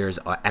placement here is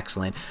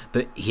excellent.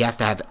 But he has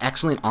to have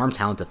excellent arm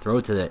talent to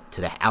throw to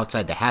the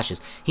outside the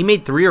hashes. He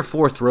made 3 or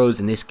 4 throws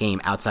in this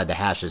game outside the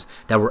hashes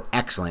that were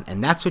excellent,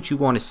 and that's what you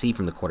want to see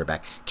from the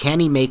quarterback.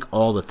 Can he make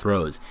all the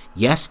throws?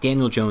 Yes,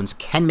 Daniel Jones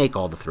can make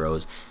all the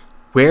throws.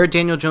 Where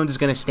Daniel Jones is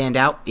going to stand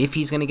out, if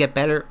he's going to get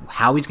better,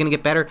 how he's going to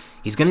get better,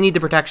 he's going to need the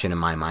protection in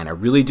my mind. I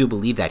really do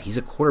believe that. He's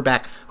a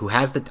quarterback who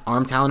has the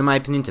arm talent, in my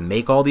opinion, to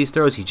make all these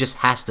throws. He just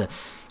has to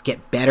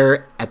get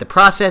better at the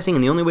processing,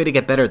 and the only way to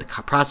get better at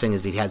the processing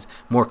is he has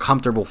more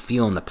comfortable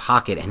feel in the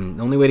pocket, and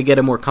the only way to get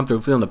a more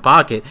comfortable feel in the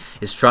pocket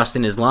is trust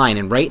in his line,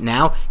 and right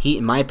now, he,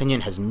 in my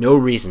opinion, has no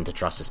reason to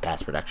trust his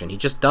pass protection. He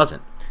just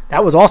doesn't.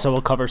 That was also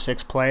a cover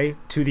 6 play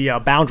to the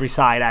boundary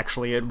side,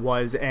 actually, it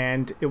was,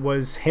 and it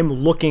was him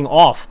looking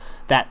off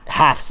that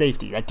half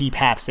safety, that deep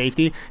half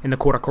safety in the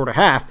quarter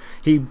half.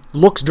 He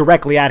looks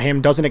directly at him,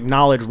 doesn't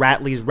acknowledge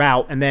Ratley's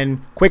route, and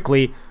then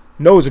quickly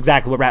knows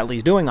exactly what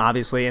Ratley's doing,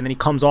 obviously, and then he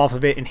comes off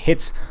of it and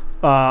hits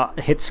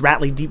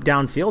Ratley deep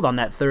downfield on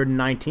that 3rd and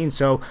 19.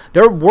 So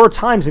there were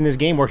times in this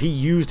game where he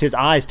used his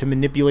eyes to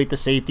manipulate the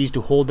safeties,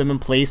 to hold them in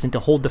place, and to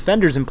hold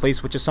defenders in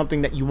place, which is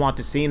something that you want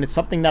to see, and it's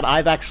something that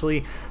I've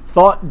actually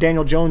thought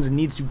Daniel Jones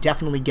needs to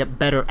definitely get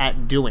better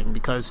at doing,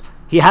 because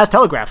he has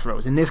telegraph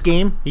throws. In this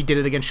game, he did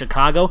it against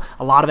Chicago.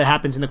 A lot of it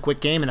happens in the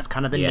quick game, and that's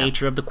kind of the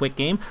nature of the quick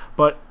game,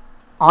 but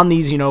on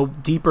these,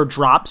 deeper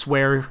drops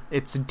where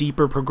it's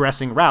deeper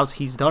progressing routes,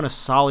 he's done a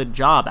solid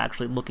job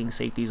actually looking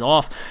safeties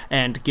off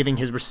and giving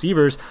his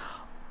receivers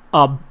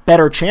a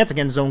better chance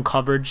against zone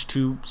coverage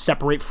to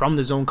separate from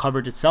the zone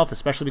coverage itself,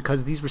 especially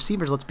because these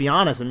receivers, let's be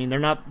honest, I mean, they're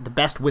not the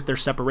best with their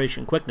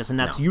separation quickness, and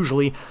that's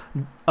usually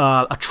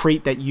a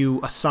trait that you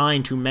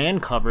assign to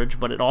man coverage,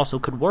 but it also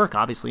could work,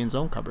 obviously, in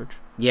zone coverage.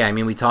 Yeah, I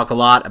mean, we talk a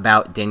lot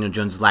about Daniel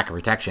Jones' lack of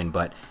protection,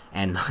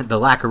 and the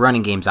lack of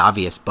running game's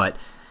obvious, but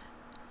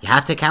you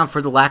have to account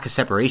for the lack of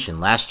separation.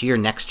 Last year,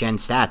 NFL Next Gen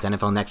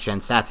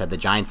Stats had the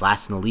Giants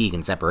last in the league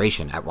in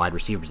separation at wide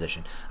receiver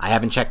position. I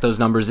haven't checked those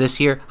numbers this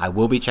year. I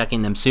will be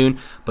checking them soon,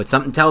 but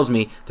something tells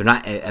me they're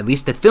not, at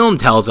least the film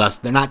tells us,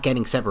 they're not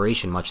getting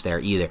separation much there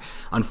either.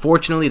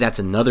 Unfortunately, that's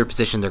another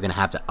position they're going to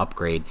have to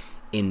upgrade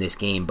in this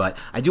game, but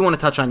I do want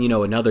to touch on,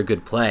 another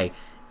good play,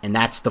 and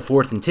that's the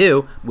 4th and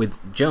 2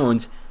 with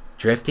Jones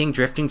drifting,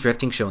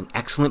 showing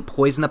excellent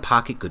poise in the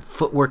pocket, good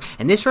footwork.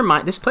 And this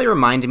play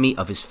reminded me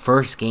of his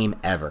first game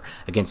ever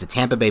against the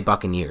Tampa Bay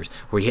Buccaneers,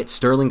 where he hit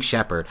Sterling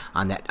Shepard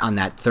on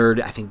that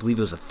third, believe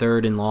it was a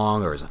 3rd and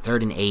long, or it was a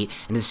 3rd and 8,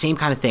 and the same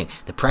kind of thing.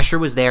 The pressure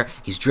was there.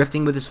 He's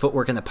drifting with his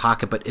footwork in the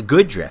pocket, but a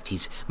good drift.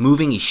 He's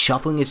moving, he's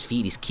shuffling his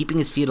feet, he's keeping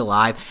his feet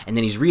alive, and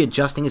then he's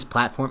readjusting his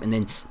platform, and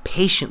then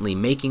patiently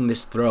making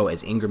this throw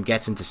as Ingram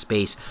gets into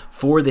space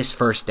for this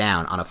first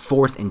down on a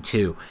 4th and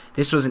 2.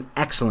 This was an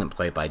excellent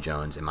play by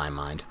Jones, in my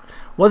mind.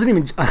 Wasn't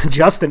even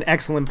just an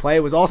excellent play.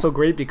 It was also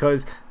great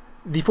because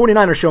the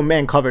 49ers show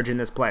man coverage in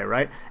this play,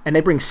 right? And they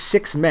bring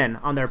 6 men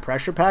on their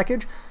pressure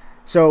package.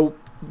 So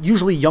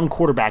usually young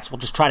quarterbacks will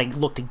just try to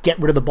look to get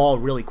rid of the ball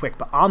really quick.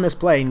 But on this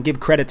play, and give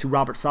credit to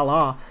Robert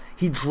Saleh,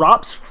 he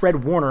drops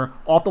Fred Warner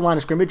off the line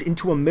of scrimmage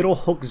into a middle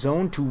hook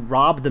zone to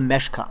rob the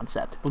mesh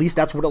concept. At least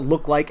that's what it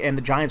looked like, and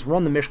the Giants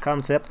run the mesh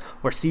concept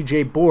where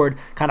CJ Board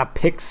kind of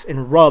picks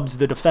and rubs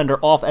the defender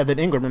off Evan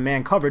Ingram in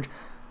man coverage.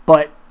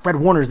 But Fred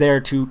Warner's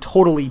there to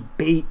totally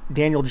bait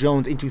Daniel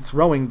Jones into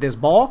throwing this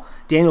ball.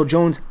 Daniel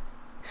Jones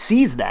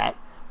sees that,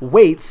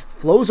 waits,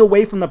 flows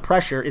away from the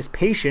pressure, is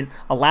patient,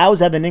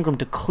 allows Evan Ingram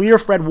to clear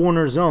Fred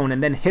Warner's zone,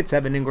 and then hits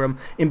Evan Ingram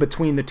in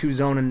between the two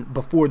zones and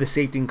before the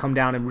safety can come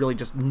down and really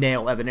just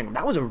nail Evan Ingram.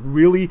 That was a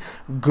really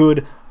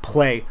good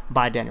play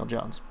by Daniel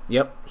Jones.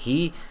 Yep,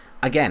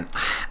 Again,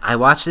 I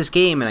watched this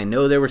game, and I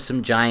know there were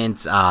some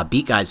Giants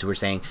beat guys who were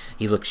saying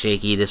he looked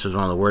shaky. This was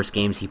one of the worst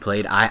games he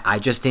played. I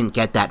just didn't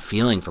get that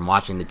feeling from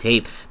watching the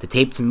tape. The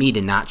tape, to me,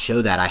 did not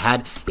show that. I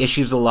had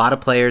issues with a lot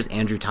of players.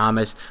 Andrew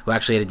Thomas, who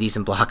actually had a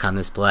decent block on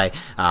this play,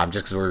 just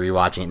because we're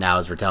rewatching it now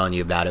as we're telling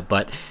you about it.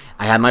 But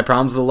I had my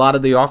problems with a lot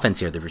of the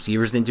offense here. The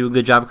receivers didn't do a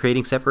good job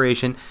creating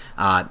separation.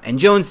 And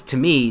Jones, to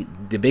me,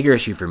 the bigger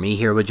issue for me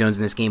here with Jones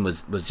in this game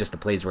was just the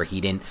plays where he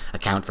didn't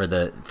account for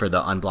the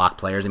unblocked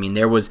players. I mean,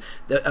 there was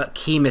a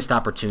key missed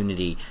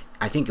opportunity.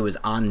 I think it was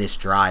on this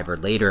drive or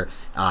later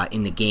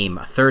in the game,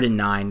 a 3rd and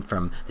 9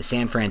 from the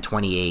San Fran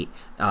 28.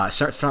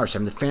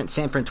 From the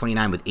San Fran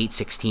 29 with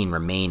 8:16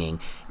 remaining,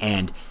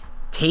 and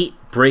Tate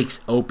breaks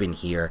open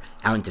here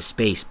out into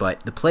space, but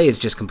the play is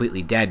just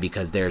completely dead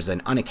because there's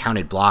an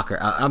unaccounted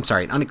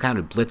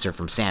blitzer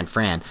from San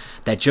Fran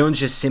that Jones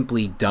just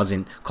simply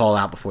doesn't call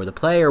out before the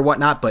play or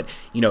whatnot. But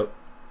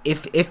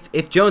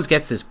if Jones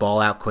gets this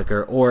ball out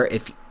quicker, or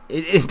if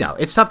no,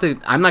 it's tough to.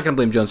 I'm not going to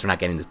blame Jones for not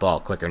getting this ball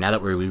quicker. Now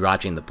that we're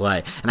rewatching the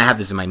play, and I have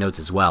this in my notes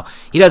as well,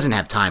 he doesn't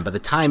have time. By the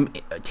time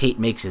Tate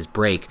makes his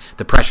break,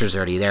 the pressure's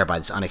already there by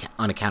this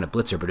unaccounted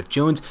blitzer. But if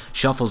Jones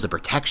shuffles the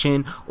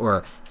protection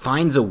or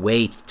finds a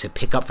way to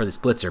pick up for this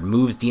blitzer,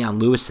 moves Dion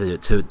Lewis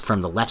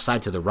from the left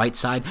side to the right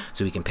side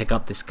so he can pick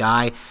up this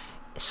guy,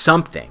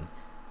 something.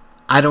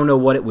 I don't know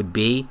what it would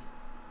be.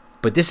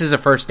 But this is a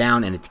first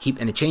down, and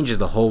it changes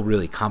the whole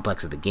really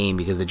complex of the game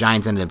because the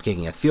Giants ended up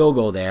kicking a field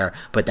goal there,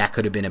 but that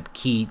could have been a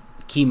key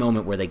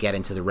moment where they get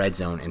into the red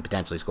zone and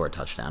potentially score a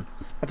touchdown.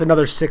 That's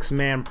another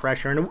 6-man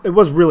pressure, and it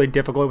was really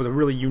difficult. It was a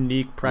really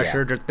unique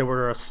pressure. Yeah.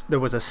 There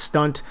was a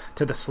stunt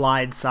to the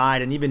slide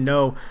side, and even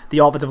though the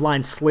offensive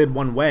line slid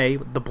one way,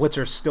 the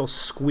blitzer still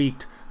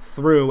squeaked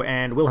through,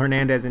 and Will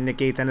Hernandez and Nick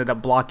Gates ended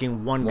up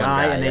blocking one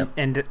guy,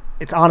 and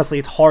it's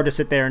hard to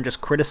sit there and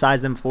just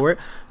criticize them for it.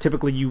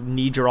 Typically, you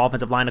need your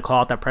offensive line to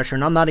call out that pressure,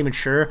 and I'm not even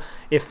sure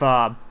if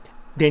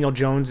Daniel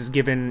Jones is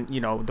given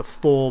the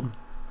full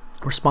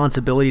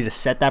responsibility to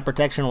set that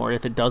protection, or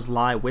if it does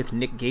lie with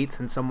Nick Gates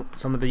and some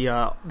of the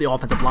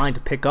offensive line to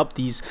pick up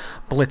these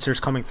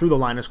blitzers coming through the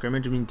line of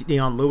scrimmage. I mean,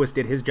 Dion Lewis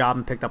did his job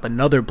and picked up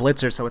another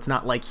blitzer, so it's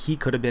not like he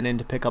could have been in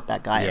to pick up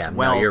that guy as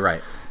well. No, you're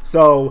right.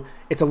 So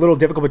it's a little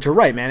difficult, but you're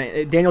right,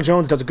 man. Daniel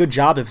Jones does a good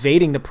job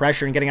evading the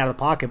pressure and getting out of the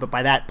pocket, but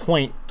by that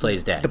point,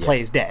 the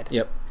play is dead.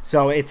 Yep.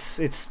 So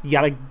it's you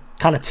got to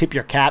kind of tip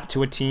your cap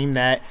to a team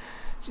that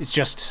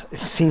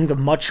seemed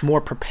much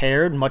more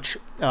prepared, much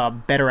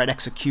better at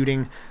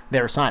executing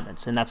their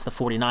assignments, and that's the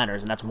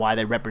 49ers, and that's why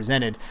they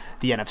represented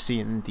the NFC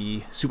in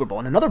the Super Bowl.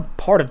 And another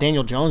part of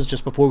Daniel Jones,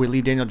 just before we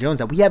leave Daniel Jones,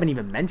 that we haven't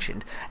even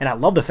mentioned, and I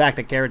love the fact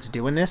that Garrett's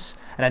doing this,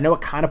 and I know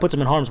it kind of puts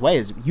him in harm's way,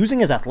 is using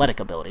his athletic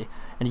ability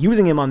and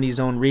using him on these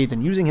zone reads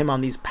and using him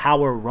on these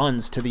power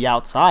runs to the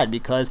outside,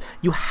 because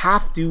you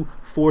have to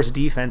force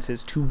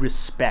defenses to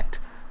respect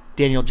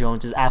Daniel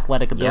Jones'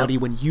 athletic ability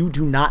when you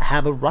do not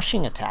have a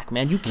rushing attack,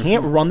 man. You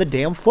can't run the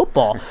damn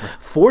football.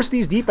 Force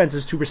these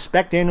defenses to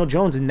respect Daniel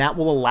Jones, and that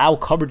will allow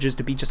coverages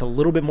to be just a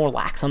little bit more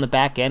lax on the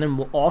back end, and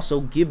will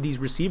also give these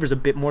receivers a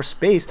bit more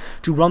space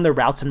to run their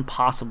routes and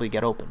possibly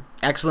get open.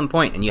 Excellent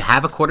point. And you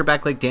have a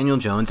quarterback like Daniel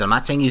Jones. I'm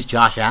not saying he's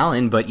Josh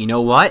Allen, but you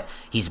know what?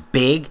 He's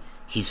big.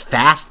 He's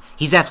fast.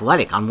 He's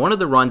athletic. On one of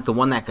the runs, the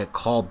one that got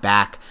called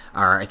back,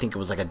 or I think it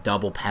was like a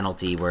double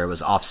penalty where it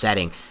was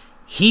offsetting,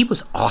 he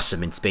was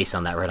awesome in space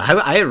on that run. I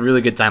had a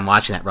really good time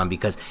watching that run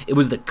because it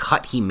was the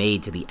cut he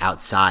made to the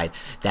outside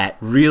that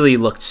really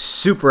looked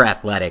super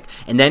athletic.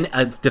 And then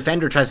a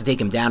defender tries to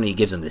take him down and he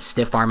gives him the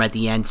stiff arm at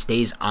the end,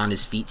 stays on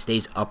his feet,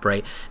 stays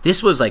upright.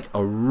 This was like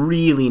a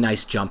really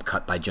nice jump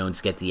cut by Jones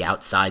to get to the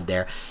outside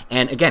there.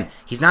 And again,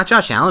 he's not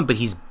Josh Allen, but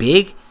he's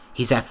big.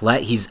 He's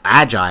athletic. He's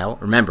agile.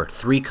 Remember, his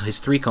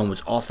 3-cone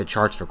was off the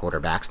charts for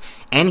quarterbacks,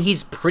 and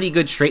he's pretty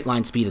good straight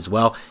line speed as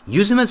well.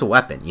 Use him as a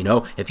weapon.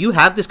 If you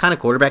have this kind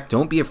of quarterback,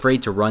 don't be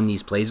afraid to run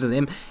these plays with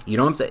him. You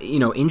don't have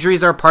to.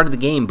 Injuries are part of the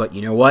game, but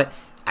you know what?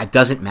 It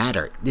doesn't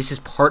matter. This is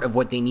part of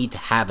what they need to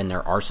have in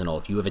their arsenal.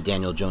 If you have a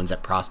Daniel Jones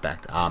at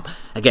prospect,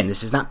 again,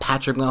 this is not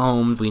Patrick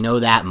Mahomes. We know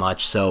that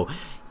much. So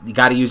you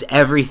got to use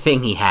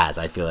everything he has.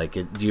 I feel like.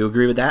 Do you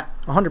agree with that?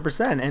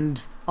 100%.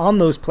 And on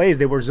those plays,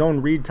 they were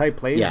zone read type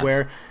plays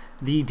where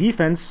the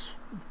defense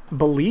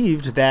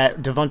believed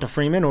that Devonta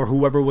Freeman or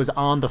whoever was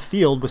on the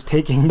field was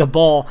taking the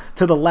ball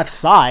to the left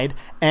side,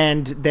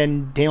 and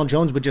then Daniel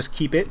Jones would just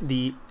keep it.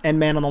 The end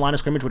man on the line of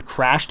scrimmage would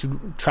crash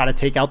to try to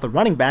take out the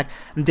running back,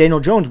 and Daniel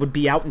Jones would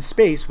be out in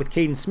space with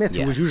Caden Smith,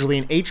 who was usually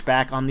an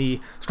H-back on the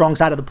strong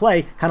side of the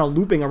play, kind of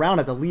looping around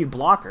as a lead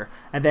blocker.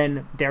 And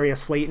then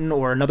Darius Slayton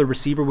or another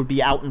receiver would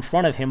be out in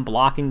front of him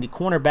blocking the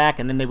cornerback,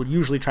 and then they would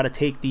usually try to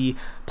take the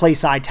play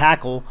side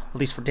tackle, at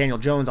least for Daniel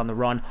Jones on the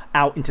run,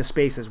 out into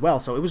space as well.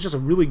 So it was just a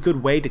really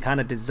good way to kind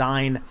of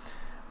design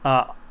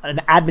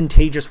an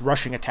advantageous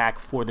rushing attack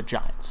for the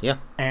Giants. Yeah.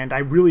 And I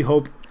really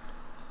hope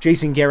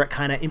Jason Garrett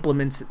kind of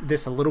implements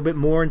this a little bit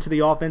more into the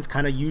offense,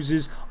 kind of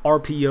uses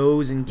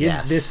RPOs and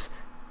gives this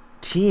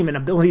team an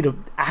ability to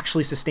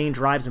actually sustain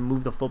drives and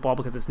move the football,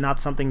 because it's not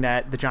something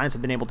that the Giants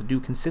have been able to do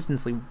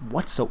consistently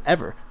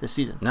whatsoever this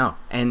season. No.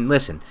 And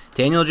listen,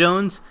 Daniel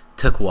Jones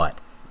took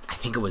what? I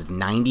think it was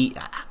 90.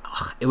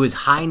 It was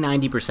high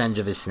 90%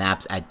 of his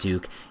snaps at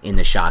Duke in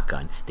the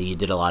shotgun. They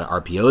did a lot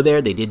of RPO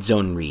there. They did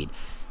zone read.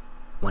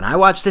 When I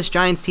watch this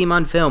Giants team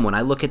on film, when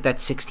I look at that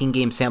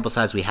 16-game sample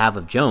size we have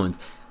of Jones,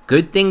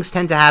 Good things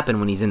tend to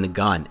happen when he's in the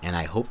gun, and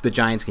I hope the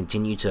Giants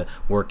continue to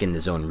work in the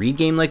zone read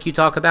game like you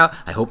talk about.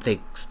 I hope they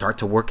start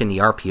to work in the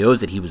RPOs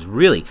that he was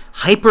really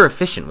hyper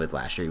efficient with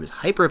last year. He was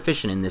hyper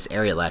efficient in this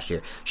area last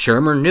year.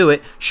 Shermer knew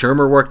it.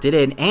 Shermer worked it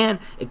in, and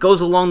it goes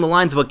along the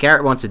lines of what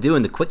Garrett wants to do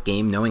in the quick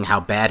game, knowing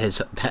how bad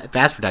his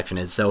pass protection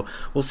is. So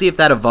we'll see if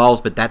that evolves,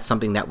 but that's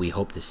something that we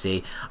hope to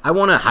see. I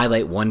want to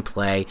highlight one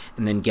play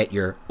and then get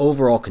your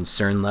overall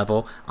concern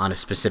level on a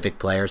specific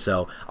player.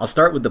 So I'll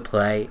start with the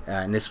play,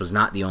 and this was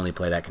not the only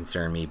play that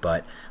concern me,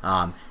 but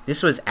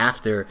this was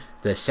after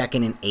the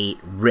 2nd and 8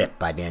 rip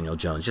by Daniel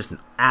Jones. Just an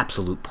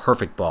absolute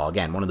perfect ball.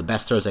 Again, one of the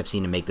best throws I've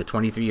seen to make the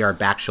 23-yard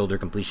back shoulder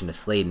completion to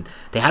Slayton.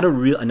 They had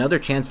another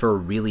chance for a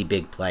really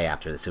big play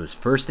after this. It was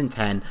 1st and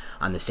 10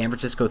 on the San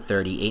Francisco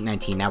 30,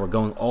 8-19. Now we're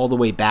going all the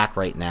way back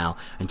right now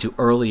into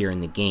earlier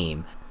in the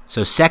game.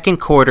 So second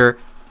quarter,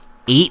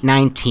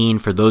 8-19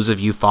 for those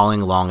of you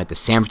following along at the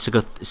San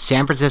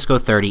Francisco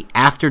 30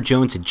 after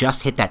Jones had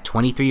just hit that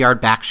 23-yard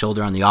back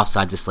shoulder on the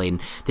offsides of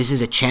Slayton. This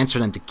is a chance for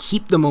them to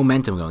keep the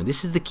momentum going.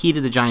 This is the key to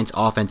the Giants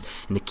offense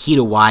and the key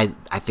to why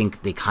I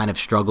think they kind of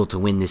struggled to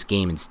win this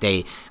game and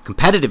stay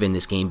competitive in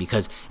this game,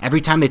 because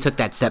every time they took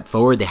that step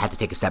forward, they had to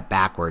take a step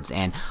backwards.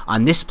 And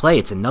on this play,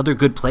 it's another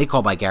good play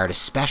call by Garrett,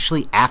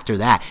 especially after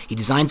that. He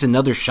designs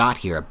another shot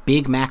here, a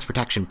big max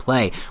protection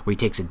play where he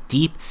takes a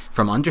deep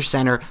from under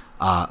center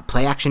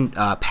play action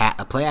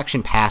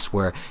pass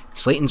where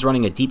Slayton's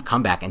running a deep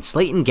comeback, and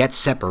Slayton gets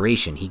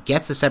separation. He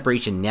gets the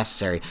separation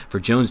necessary for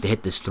Jones to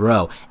hit this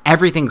throw.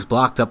 Everything's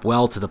blocked up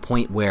well to the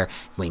point where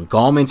when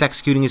Gallman's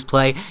executing his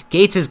play,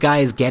 Gates' guy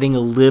is getting a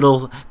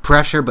little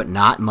pressure, but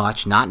not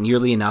much, not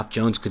nearly enough.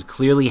 Jones could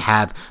clearly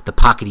have the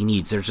pocket he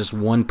needs. There's just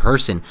one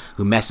person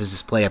who messes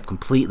this play up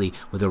completely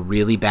with a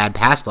really bad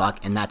pass block,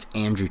 and that's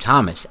Andrew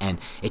Thomas, and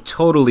it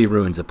totally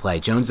ruins the play.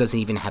 Jones doesn't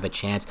even have a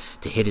chance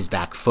to hit his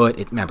back foot.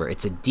 Remember,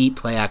 it's a deep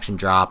play action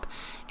drop,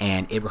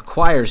 and it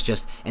requires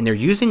and they're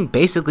using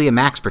basically a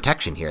max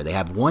protection here. They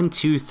have 1,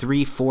 2,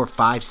 3, 4,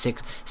 5,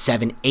 6,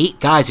 7, 8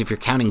 guys, if you're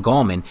counting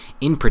Gallman,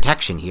 in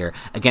protection here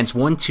against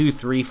 1, 2,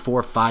 3,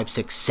 4, 5,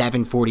 6,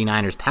 7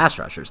 49ers pass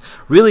rushers.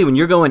 Really, when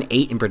you're going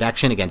 8 in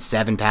protection against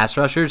 7 pass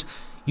rushers,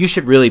 you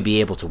should really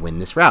be able to win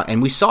this route. And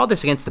we saw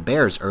this against the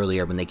Bears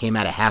earlier when they came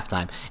out at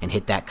halftime and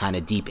hit that kind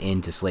of deep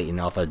into Slayton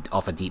off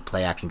a deep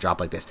play action drop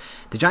like this.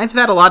 The Giants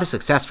have had a lot of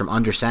success from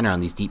under center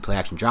on these deep play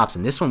action drops,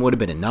 and this one would have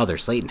been another.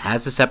 Slayton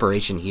has the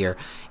separation here,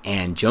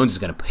 and Jones is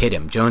going to hit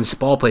him. Jones'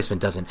 ball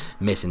placement doesn't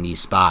miss in these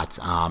spots.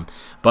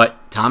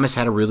 But Thomas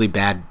had a really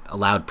bad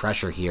allowed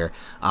pressure here,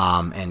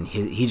 and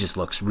he just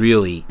looks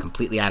really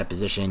completely out of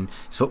position.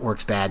 His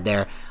footwork's bad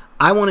there.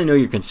 I want to know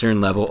your concern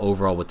level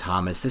overall with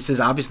Thomas. This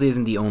obviously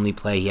isn't the only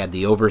play. He had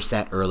the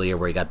overset earlier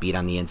where he got beat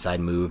on the inside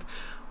move.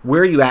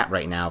 Where are you at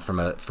right now from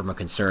a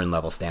concern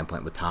level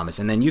standpoint with Thomas?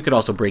 And then you could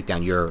also break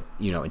down your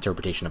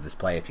interpretation of this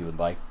play if you would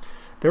like.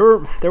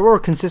 There were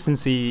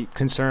consistency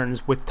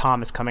concerns with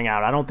Thomas coming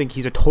out. I don't think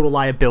he's a total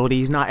liability.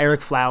 He's not Eric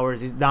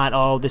Flowers. He's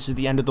not, this is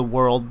the end of the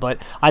world. But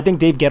I think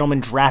Dave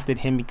Gettleman drafted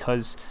him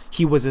because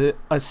he was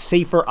a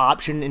safer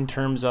option in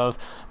terms of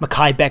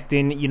Mekhi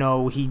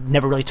Becton. He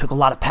never really took a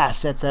lot of pass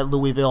sets at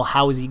Louisville.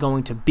 How is he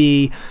going to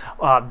be?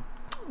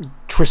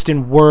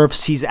 Tristan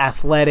Wirfs, he's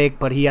athletic,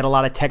 but he had a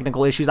lot of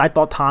technical issues. I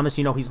thought Thomas,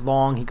 he's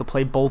long. He could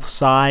play both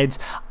sides.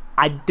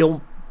 I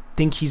don't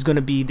think he's going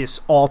to be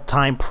this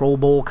all-time Pro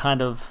Bowl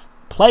kind of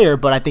player,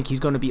 but I think he's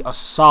going to be a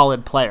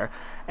solid player,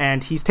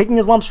 and he's taking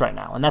his lumps right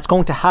now, and that's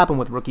going to happen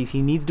with rookies.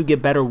 He needs to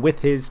get better with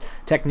his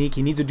technique.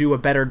 He needs to do a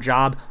better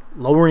job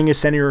lowering his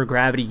center of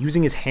gravity,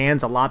 using his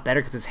hands a lot better,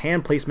 because his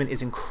hand placement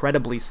is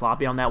incredibly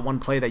sloppy on that one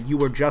play that you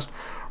were just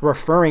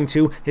referring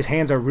to. His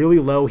hands are really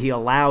low. He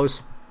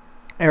allows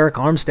Eric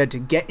Armstead to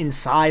get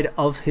inside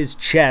of his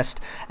chest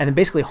and then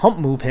basically hump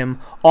move him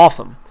off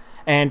him,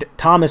 and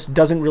Thomas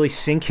doesn't really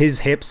sink his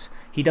hips.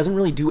 He doesn't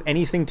really do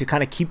anything to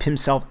kind of keep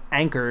himself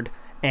anchored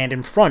and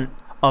in front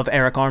of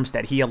Eric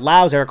Armstead. He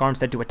allows Eric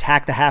Armstead to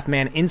attack the half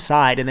man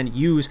inside and then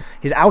use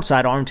his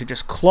outside arm to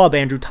just club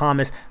Andrew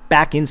Thomas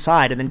back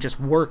inside and then just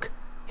work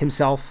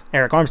himself,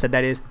 Eric Armstead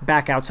that is,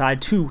 back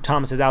outside to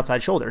Thomas's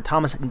outside shoulder.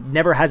 Thomas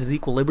never has his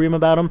equilibrium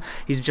about him.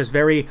 He's just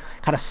very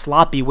kind of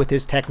sloppy with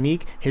his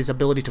technique, his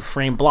ability to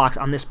frame blocks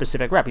on this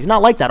specific rep. He's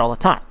not like that all the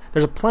time.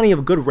 There's plenty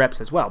of good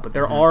reps as well, but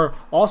there are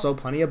also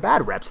plenty of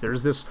bad reps.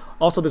 There's this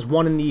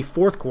one in the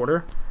fourth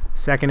quarter,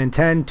 2nd and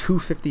 10,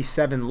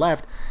 2:57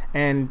 left,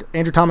 and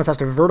Andrew Thomas has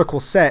to vertical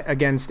set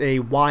against a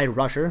wide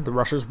rusher. The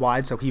rusher's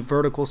wide, so he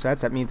vertical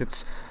sets. That means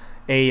it's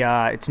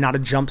not a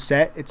jump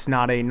set. It's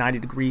not a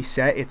 90-degree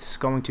set. It's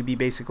going to be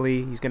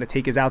basically, he's going to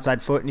take his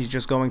outside foot and he's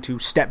just going to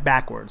step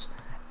backwards.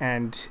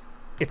 And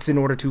it's in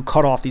order to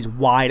cut off these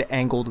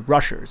wide-angled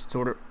rushers. It's in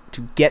order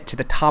to get to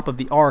the top of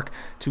the arc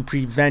to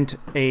prevent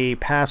a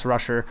pass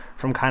rusher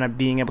from kind of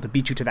being able to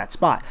beat you to that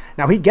spot.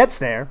 Now, he gets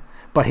there,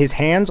 but his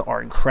hands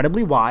are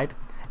incredibly wide,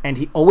 and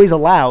he always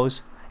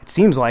allows, it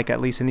seems like, at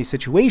least in these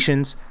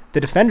situations, the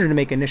defender to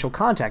make initial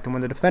contact. And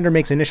when the defender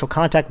makes initial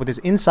contact with his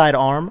inside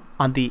arm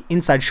on the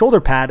inside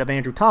shoulder pad of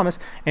Andrew Thomas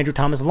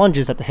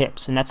lunges at the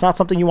hips. And that's not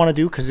something you want to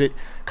do because it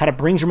kind of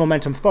brings your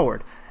momentum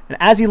forward. And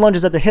as he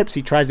lunges at the hips,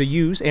 he tries to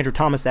use, Andrew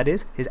Thomas that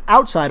is, his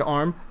outside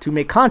arm to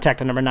make contact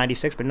on number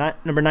 96, but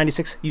number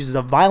 96 uses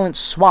a violent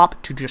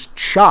swap to just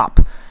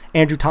chop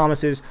Andrew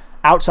Thomas's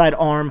outside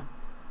arm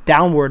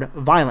downward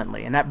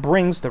violently. And that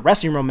brings the rest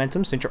of your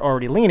momentum, since you're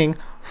already leaning,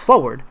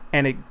 forward,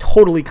 and it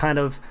totally kind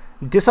of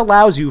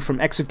disallows you from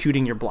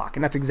executing your block.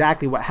 And that's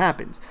exactly what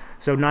happens.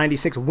 So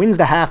 96 wins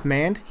the half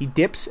man. He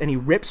dips and he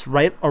rips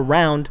right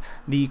around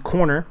the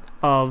corner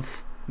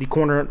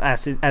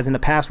as in the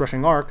pass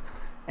rushing arc,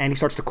 and he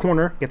starts to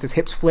corner, gets his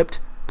hips flipped,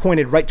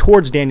 pointed right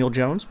towards Daniel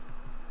Jones,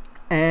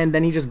 and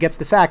then he just gets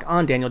the sack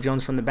on Daniel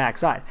Jones from the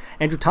backside.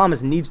 Andrew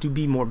Thomas needs to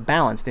be more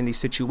balanced in these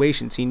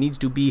situations. He needs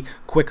to be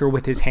quicker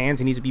with his hands.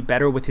 He needs to be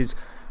better with his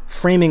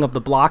framing of the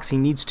blocks. He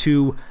needs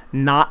to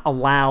not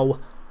allow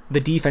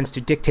the defense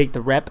to dictate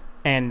the rep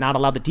and not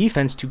allow the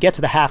defense to get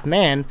to the half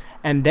man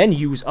and then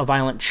use a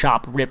violent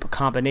chop rip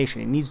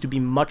combination. He needs to be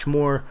much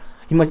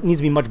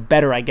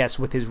better, I guess,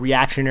 with his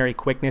reactionary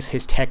quickness,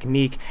 his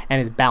technique, and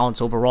his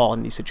balance overall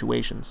in these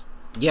situations.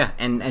 Yeah,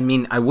 and I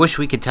mean, I wish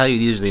we could tell you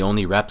these are the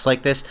only reps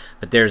like this,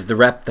 but there's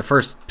the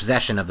first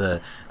possession of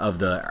the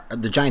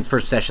Giants'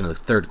 first possession of the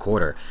third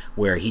quarter,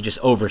 where he just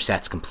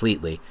oversets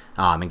completely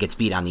and gets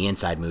beat on the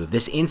inside move.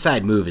 This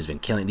inside move has been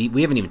killing.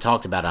 We haven't even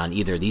talked about it on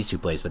either of these two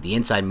plays, but the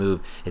inside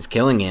move is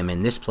killing him,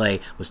 and this play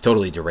was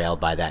totally derailed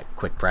by that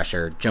quick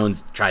pressure.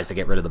 Jones tries to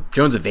get rid of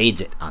Jones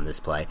evades it on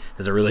this play.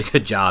 Does a really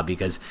good job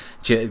because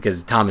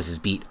Thomas is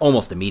beat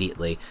almost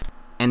immediately,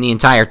 and the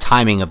entire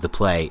timing of the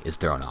play is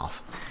thrown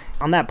off.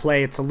 On that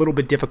play, it's a little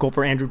bit difficult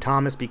for Andrew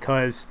Thomas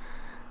because,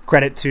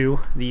 credit to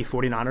the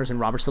 49ers and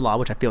Robert Salah,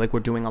 which I feel like we're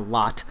doing a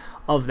lot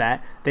of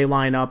that, they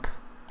line up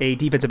a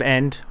defensive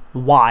end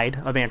wide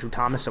of Andrew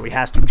Thomas, so he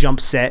has to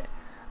jump set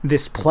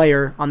this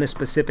player on this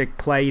specific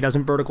play. He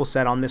doesn't vertical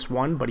set on this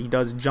one, but he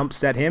does jump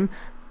set him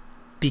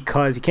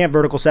because he can't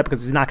vertical set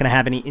because he's not going to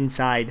have any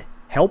inside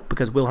help,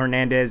 because Will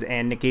Hernandez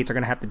and Nick Gates are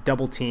going to have to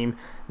double team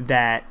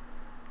that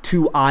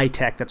 2-eye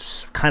tech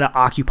that's kind of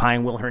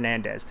occupying Will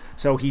Hernandez.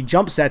 So he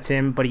jump sets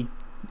him, but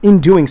in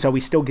doing so, he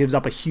still gives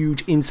up a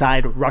huge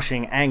inside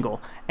rushing angle,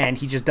 and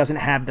he just doesn't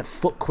have the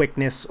foot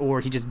quickness,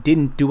 or he just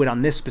didn't do it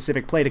on this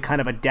specific play to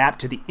kind of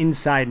adapt to the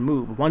inside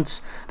move.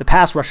 Once the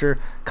pass rusher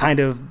kind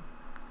of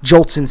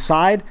jolts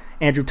inside,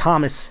 Andrew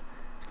Thomas'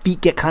 feet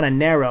get kind of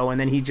narrow, and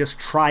then he just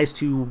tries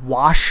to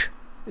wash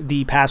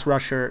the pass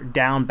rusher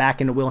down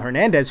back into Will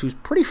Hernandez, who's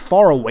pretty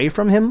far away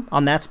from him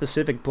on that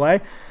specific play,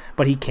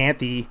 but he can't.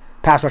 The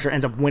pass rusher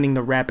ends up winning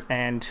the rep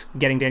and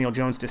getting Daniel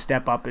Jones to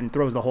step up and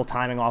throws the whole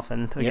timing off,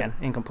 and again,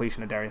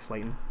 incompletion of Darius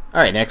Slayton. All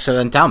right, next, so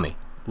then tell me,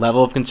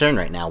 level of concern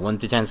right now, 1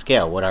 to 10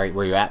 scale, where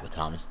you at with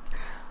Thomas?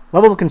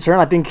 Level of concern,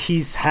 I think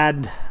he's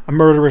had a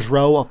murderous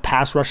row of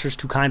pass rushers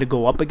to kind of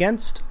go up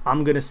against.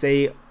 I'm going to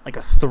say like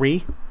a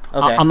 3.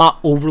 Okay. I'm not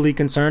overly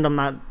concerned.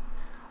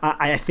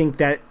 I think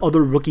that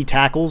other rookie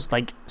tackles,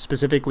 like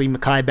specifically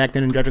Mekhi Becton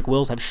and Jedrick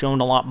Wills, have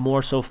shown a lot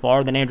more so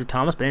far than Andrew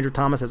Thomas, but Andrew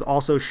Thomas has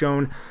also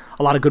shown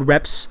a lot of good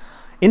reps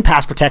in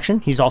pass protection.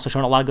 He's also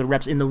shown a lot of good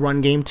reps in the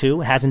run game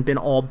too. It hasn't been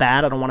all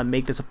bad. I don't want to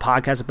make this a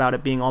podcast about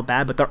it being all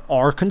bad, but there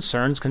are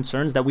concerns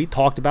that we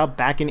talked about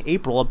back in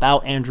April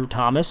about Andrew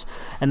Thomas,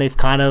 and they've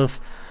kind of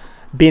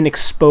been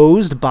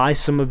exposed by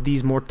some of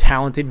these more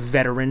talented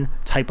veteran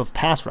type of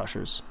pass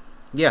rushers.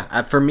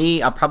 Yeah, for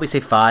me, I'll probably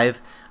say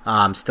 5.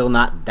 Still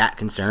not that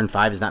concerned.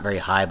 5 is not very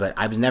high, but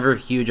I was never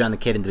huge on the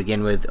kid to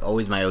begin with.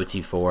 Always my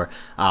OT4,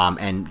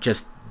 and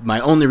just my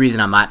only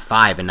reason I'm at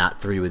 5 and not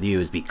 3 with you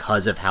is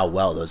because of how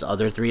well those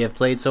other 3 have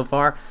played so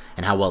far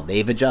and how well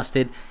they've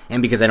adjusted,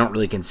 and because I don't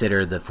really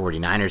consider the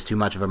 49ers too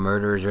much of a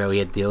murderer's row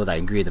yet deal with. I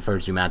agree the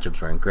first 2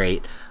 matchups weren't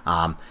great.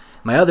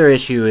 My other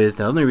issue is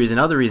other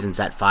reason it's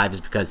at 5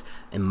 is because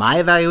in my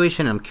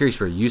evaluation, I'm curious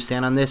where you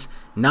stand on this,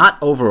 not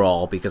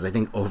overall, because I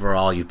think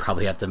overall you'd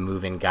probably have to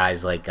move in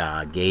guys like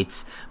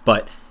Gates,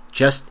 but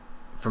just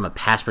from a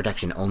pass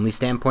protection only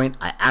standpoint,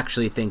 I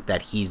actually think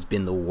that he's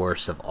been the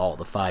worst of all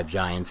the 5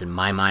 Giants in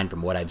my mind.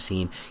 From what I've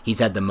seen, he's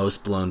had the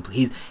most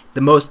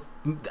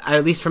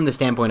at least from the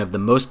standpoint of the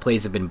most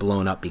plays have been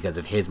blown up because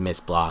of his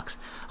missed blocks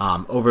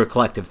over a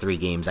collective 3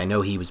 games. I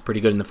know he was pretty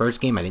good in the first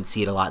game. I didn't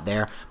see it a lot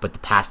there, but the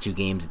past 2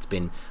 games it's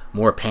been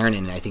more apparent,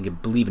 and I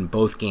believe in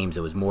both games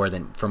it was more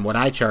than, from what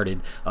I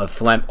charted,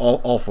 of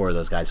all 4 of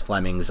those guys,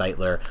 Fleming,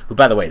 Zeitler, who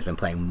by the way has been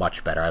playing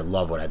much better. I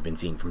love what I've been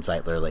seeing from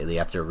Zeitler lately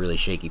after a really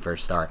shaky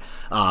first start.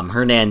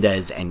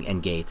 Hernandez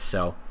and Gates,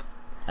 so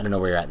I don't know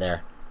where you're at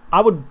there.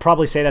 I would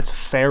probably say that's a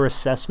fair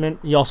assessment.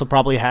 He also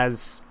probably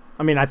has,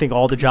 I think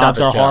all the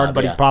jobs are hard,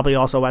 but he probably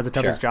also has the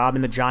toughest job,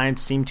 and the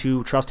Giants seem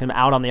to trust him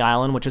out on the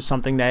island, which is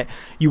something that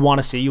you want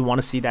to see. You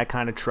want to see that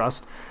kind of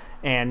trust.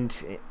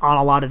 And on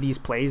a lot of these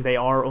plays, they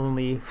are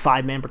only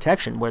 5-man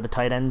protection where the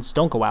tight ends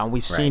don't go out. And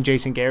we've seen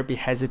Jason Garrett be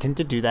hesitant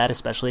to do that,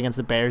 especially against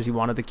the Bears. He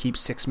wanted to keep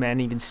 6 men,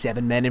 even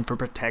 7 men in for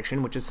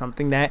protection, which is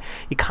something that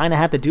you kind of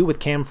have to do with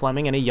Cam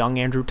Fleming and a young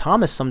Andrew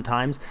Thomas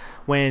sometimes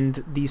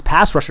when these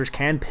pass rushers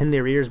can pin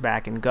their ears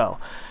back and go.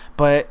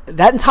 But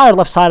that entire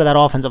left side of that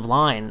offensive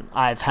line,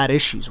 I've had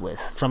issues with,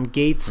 from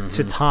Gates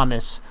to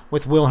Thomas,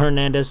 with Will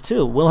Hernandez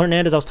too. Will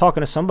Hernandez, I was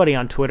talking to somebody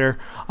on Twitter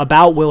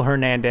about Will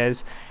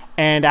Hernandez,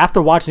 And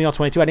after watching the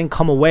ALL-22, I didn't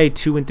come away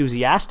too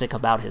enthusiastic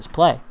about his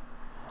play.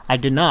 I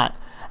did not.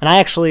 And I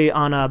actually,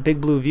 on a Big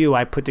Blue View,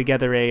 I put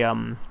together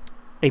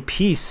a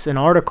piece, an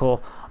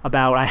article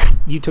about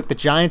you took the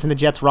Giants and the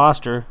Jets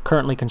roster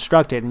currently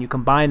constructed, and you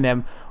combine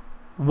them.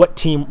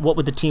 What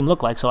would the team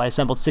look like? So I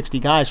assembled 60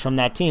 guys from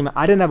that team.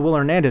 I didn't have Will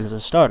Hernandez as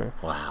a starter.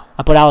 Wow.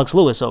 I put Alex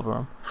Lewis over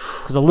him.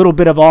 Because a little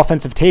bit of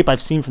offensive tape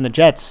I've seen from the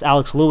Jets,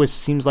 Alex Lewis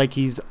seems like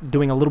he's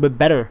doing a little bit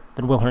better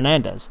than Will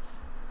Hernandez.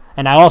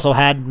 And I also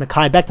had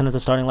Mekhi Becton as a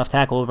starting left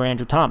tackle over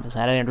Andrew Thomas.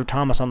 I had Andrew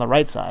Thomas on the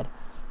right side.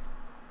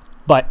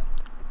 But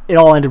it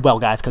all ended well,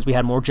 guys, because we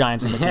had more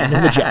Giants in the team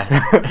than the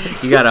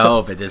Jets. You got to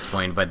hope at this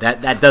point, but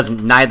that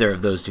doesn't, neither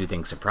of those two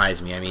things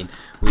surprise me. I mean,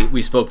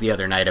 we spoke the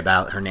other night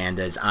about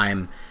Hernandez.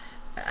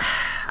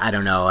 I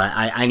don't know.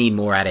 I need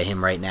more out of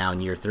him right now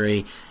in year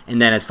 3. And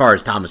then as far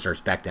as Thomas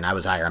versus Becton, I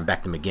was higher on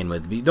Becton to begin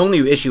with. The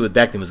only issue with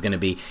Becton was going to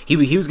be he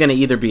was going to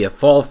either be a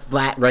fall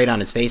flat right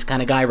on his face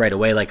kind of guy right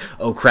away, like,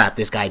 oh crap,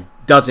 this guy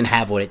doesn't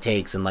have what it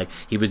takes, and like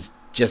he was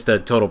just a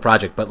total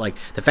project. But like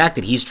the fact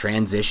that he's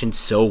transitioned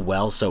so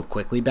well so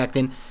quickly,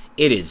 Becton,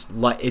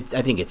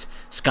 I think it's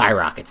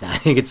skyrockets now. I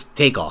think it's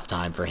takeoff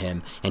time for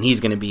him, and he's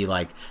going to be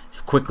like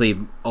quickly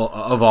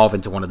evolve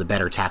into one of the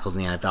better tackles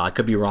in the NFL. I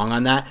could be wrong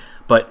on that,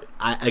 but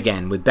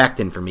again, with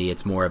Becton, for me,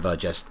 it's more of a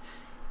just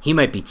he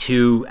might be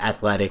too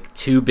athletic,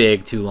 too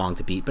big, too long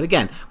to beat. But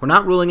again, we're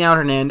not ruling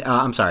out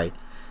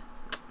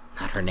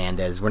not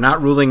Hernandez. We're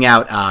not ruling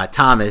out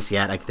Thomas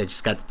yet. I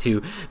just got the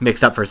two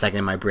mixed up for a second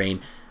in my brain.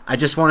 I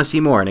just want to see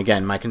more. And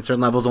again, my concern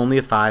level is only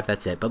a 5.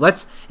 That's it.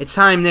 But it's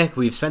time, Nick.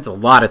 We've spent a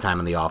lot of time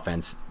on the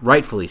offense,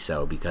 rightfully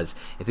so, because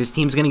if this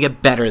team's going to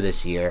get better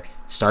this year,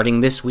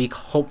 starting this week,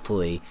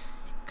 hopefully,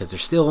 because they're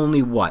still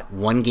only,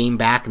 one game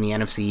back in the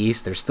NFC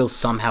East, there's still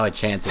somehow a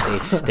chance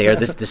that they are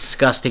this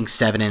disgusting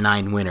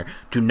 7-9 winner.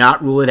 Do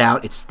not rule it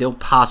out. It's still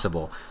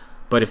possible.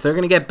 But if they're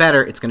going to get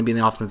better, it's going to be in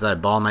the offensive side of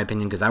the ball, in my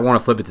opinion, because I want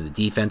to flip it to the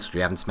defense, which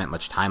we haven't spent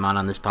much time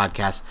on this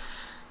podcast.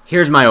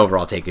 Here's my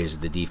overall takeaways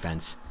of the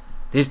defense.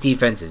 This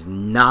defense is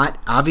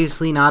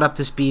obviously not up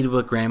to speed with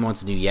what Graham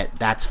wants to do yet.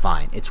 That's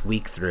fine. It's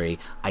week 3.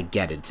 I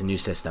get it. It's a new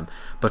system.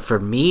 But for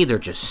me, they're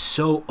just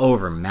so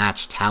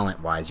overmatched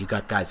talent-wise. You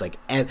got guys like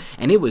and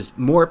it was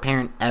more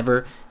apparent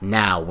ever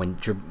now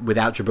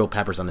without Jabril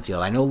Peppers on the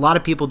field. I know a lot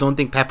of people don't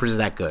think Peppers is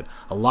that good.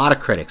 A lot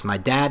of critics. My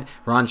dad,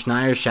 Ron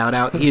Schneier, shout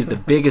out. He is the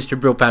biggest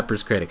Jabril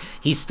Peppers critic.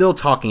 He's still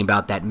talking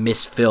about that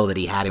misfill that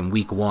he had in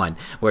week 1,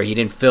 where he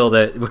didn't fill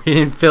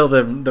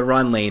the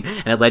run lane,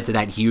 and it led to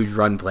that huge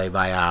run play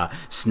by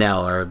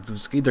Snell, or it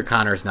was either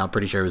Connor or Snell.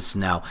 Pretty sure it was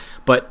Snell.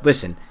 But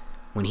listen,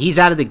 when he's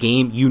out of the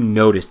game, you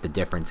notice the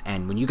difference.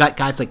 And when you got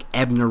guys like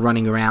Ebner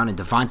running around and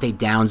Devontae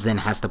Downs then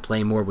has to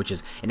play more, which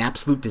is an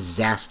absolute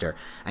disaster.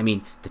 I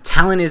mean, the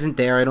talent isn't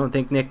there, I don't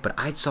think, Nick, but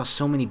I saw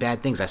so many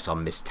bad things. I saw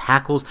missed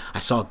tackles. I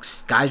saw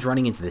guys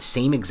running into the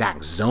same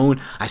exact zone.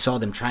 I saw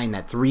them trying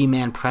that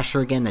 3-man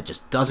pressure again that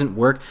just doesn't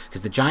work,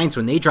 because the Giants,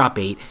 when they drop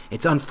 8,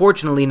 it's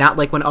unfortunately not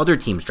like when other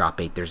teams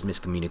drop 8. There's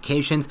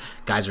miscommunications.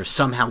 Guys are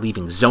somehow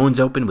leaving zones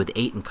open with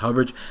 8 in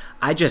coverage.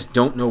 I just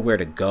don't know where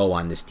to go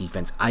on this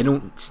defense. I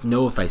don't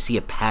know if I see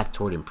a path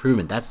toward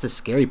improvement. That's the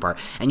scary part.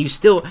 And you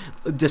still,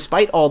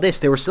 despite all this,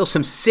 there were still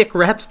some sick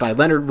reps by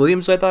Leonard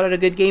Williams, who I thought had a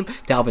good game,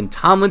 Dalvin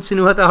Tomlinson,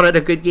 who I thought had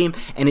a good game,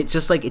 and it's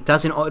just like it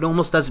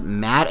almost doesn't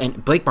matter.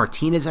 And Blake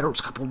Martinez had a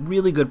couple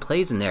really good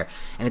plays in there,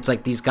 and it's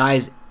like these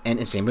guys,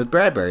 and same with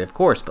Bradbury, of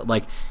course, but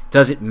like,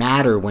 does it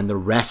matter when the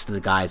rest of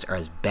the guys are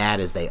as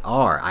bad as they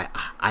are?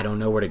 I don't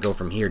know where to go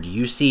from here. Do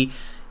you see?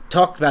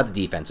 Talk about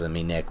the defense with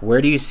me, Nick.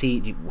 Where do you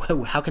see?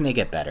 How can they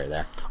get better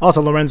there?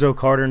 Also, Lorenzo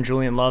Carter and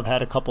Julian Love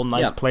had a couple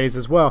nice plays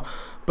as well.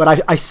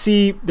 But I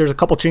see there's a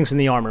couple chinks in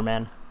the armor,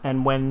 man.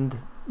 And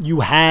when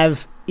you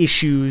have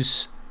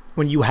issues,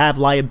 when you have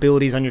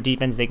liabilities on your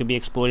defense, they can be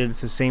exploited.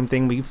 It's the same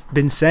thing we've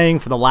been saying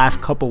for the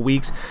last couple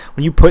weeks.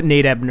 When you put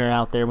Nate Ebner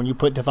out there, when you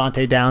put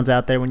Devontae Downs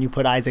out there, when you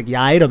put Isaac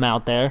Yiadom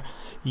out there,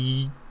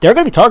 they're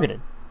going to be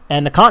targeted.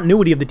 And the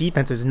continuity of the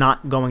defense is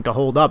not going to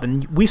hold up.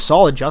 And we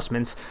saw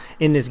adjustments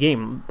in this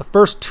game. The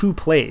first 2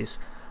 plays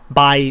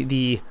by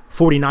the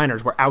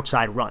 49ers were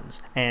outside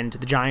runs. And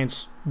the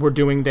Giants were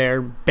doing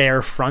their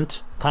bare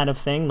front kind of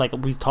thing. Like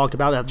we've talked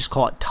about, I'll just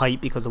call it tight,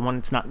 because the one,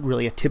 it's not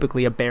really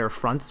typically a bare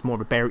front. It's more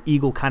of a bare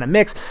eagle kind of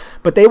mix.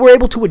 But they were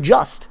able to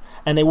adjust,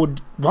 and they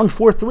would run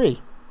 4-3.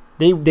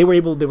 They were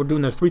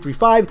doing their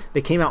 3-3-5.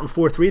 They came out in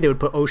 4-3. They would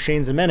put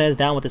O'Shane Ximenez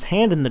down with his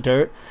hand in the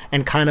dirt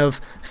and kind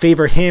of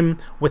favor him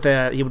with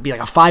it would be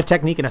like a 5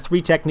 technique and a 3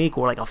 technique,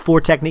 or like a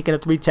 4 technique and a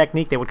 3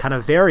 technique. They would kind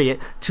of vary it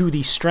to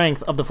the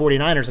strength of the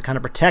 49ers to kind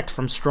of protect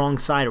from strong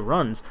side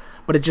runs.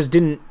 But it just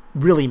didn't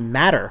really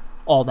matter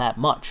all that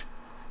much.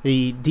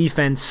 The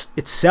defense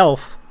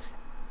itself,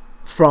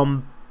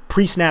 from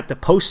pre-snap to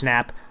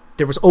post-snap,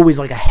 there was always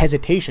like a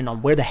hesitation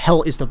on where the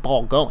hell is the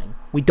ball going.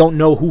 We don't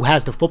know who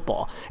has the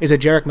football. Is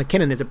it Jerick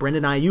McKinnon? Is it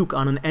Brendan Ayuk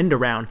on an end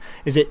around?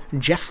 Is it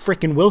Jeff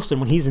frickin'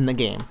 Wilson when he's in the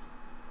game?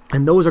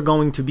 And those are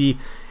going to be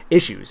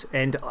issues.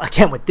 And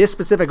again, with this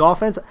specific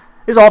offense,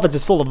 this offense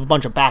is full of a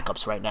bunch of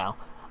backups right now.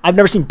 I've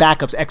never seen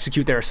backups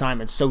execute their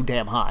assignments so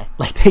damn high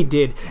like they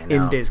did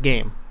in this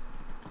game.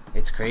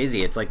 It's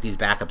crazy. It's like these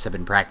backups have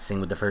been practicing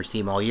with the first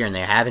team all year, and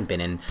they haven't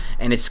been.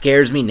 And it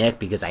scares me, Nick,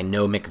 because I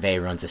know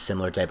McVay runs a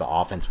similar type of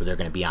offense where they're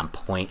going to be on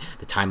point.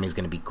 The timing is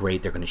going to be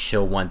great. They're going to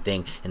show one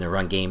thing in the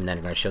run game, and then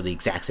they're going to show the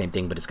exact same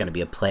thing, but it's going to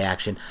be a play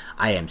action.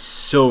 I am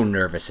so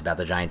nervous about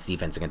the Giants'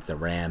 defense against the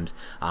Rams.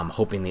 I'm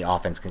hoping the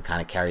offense can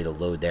kind of carry the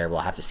load there. We'll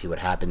have to see what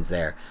happens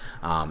there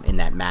in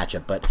that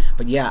matchup.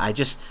 But yeah,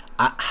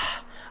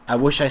 I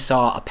wish I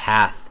saw a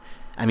path.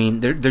 I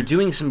mean, they're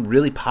doing some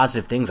really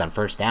positive things on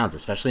first downs,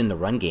 especially in the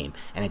run game,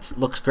 and it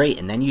looks great.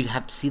 And then you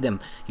have to see them,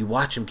 you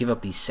watch them give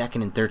up these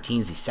 2nd and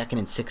 13s, these 2nd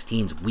and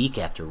 16s week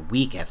after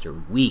week after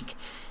week,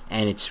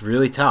 and it's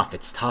really tough.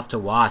 It's tough to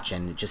watch,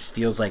 and it just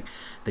feels like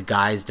the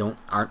guys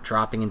aren't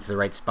dropping into the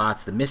right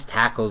spots. The missed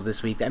tackles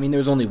this week, I mean, there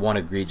was only one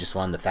egregious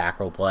one, the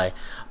Fackrell play,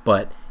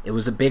 but it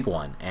was a big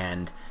one,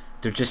 and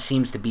there just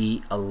seems to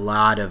be a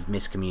lot of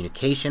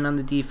miscommunication on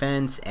the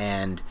defense,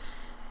 and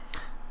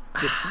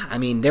I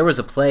mean, there was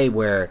a play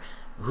where,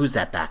 who's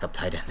that backup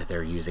tight end that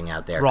they're using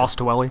out there? Ross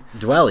Dwelley.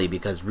 Dwelley,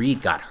 because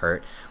Reed got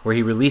hurt, where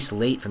he released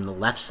late from the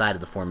left side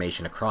of the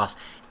formation across,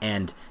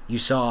 and you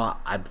saw,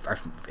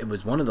 it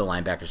was one of the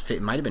linebackers,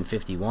 it might have been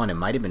 51, it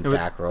might have been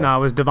Fackrell. No,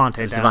 it was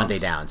Devontae Downs. Devontae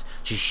Downs.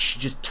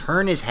 Just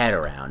turn his head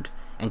around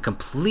and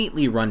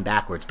completely run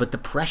backwards, but the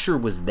pressure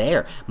was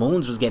there.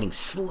 Mullins was getting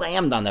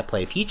slammed on that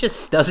play. If he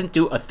just doesn't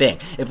do a thing,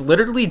 if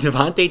literally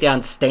Devontae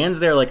Downs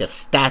stands there like a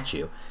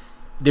statue,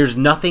 there's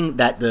nothing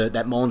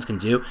that Mullins can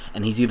do,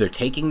 and he's either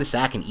taking the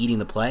sack and eating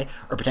the play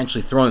or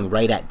potentially throwing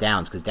right at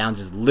Downs, because Downs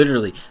is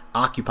literally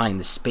occupying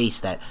the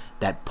space that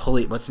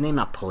Pulley, what's his name?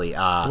 Not Pulley.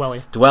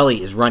 Dwelley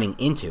is running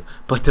into.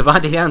 But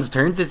Devontae Downs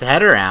turns his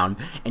head around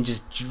and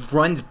just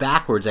runs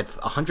backwards at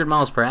 100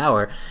 miles per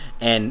hour,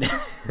 and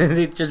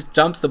it just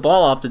jumps the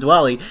ball off to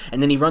Dwelley,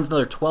 and then he runs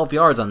another 12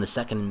 yards on the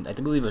second, I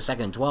believe it was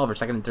 2nd and 12 or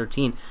 2nd and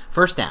 13,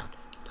 first down.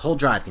 Whole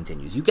drive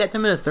continues. You get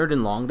them in a 3rd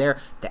and long there,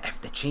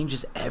 that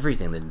changes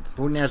everything. The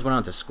 49ers went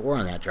on to score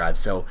on that drive,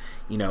 so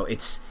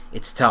it's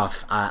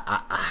tough.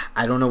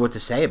 I don't know what to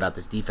say about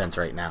this defense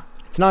right now.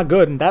 It's not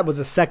good, and that was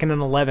a 2nd and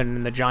 11,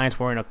 and the Giants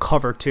were in a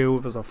cover 2.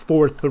 It was a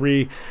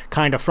 4-3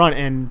 kind of front,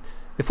 and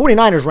the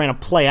 49ers ran a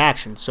play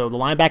action, so the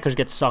linebackers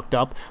get sucked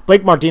up.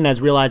 Blake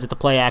Martinez realized it's a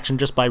play action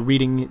just by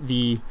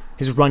reading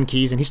his run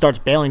keys, and he starts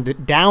bailing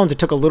Downs. It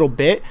took a little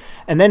bit,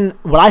 and then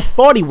what I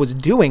thought he was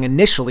doing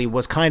initially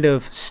was kind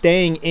of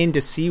staying in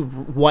to see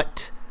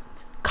what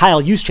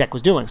Kyle Juszczyk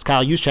was doing, because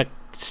Kyle Juszczyk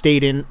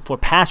stayed in for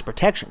pass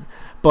protection.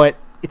 But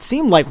it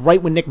seemed like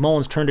right when Nick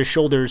Mullins turned his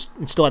shoulders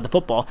and still had the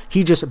football,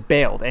 he just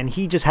bailed, and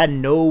he just had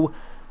no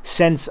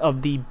sense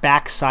of the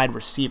backside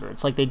receiver.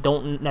 It's like they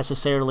don't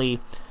necessarily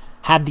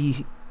have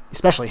these,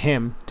 especially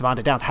him,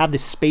 Devontae Downs, have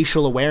this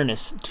spatial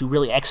awareness to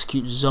really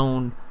execute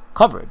zone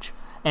coverage.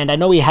 And I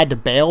know he had to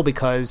bail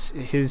because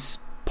his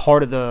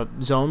part of the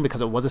zone,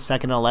 because it was a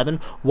 2nd and 11,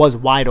 was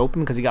wide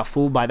open because he got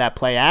fooled by that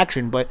play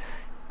action. But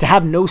to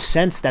have no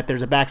sense that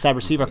there's a backside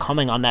receiver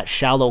coming on that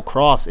shallow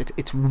cross,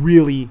 it's a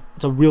really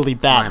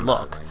bad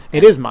look.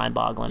 It is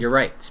mind-boggling. You're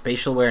right.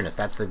 Spatial awareness.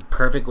 That's the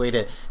perfect way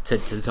to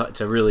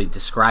really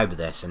describe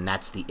this, and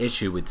that's the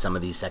issue with some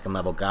of these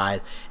second-level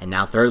guys and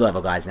now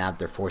third-level guys. Now that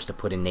they're forced to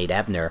put in Nate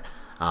Ebner,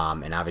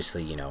 and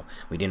obviously,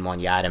 we didn't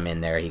want Yadam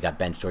in there. He got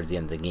benched towards the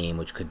end of the game,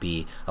 which could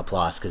be a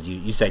plus because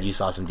you said you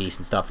saw some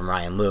decent stuff from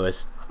Ryan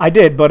Lewis. I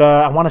did, but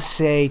I want to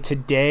say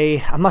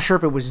today, I'm not sure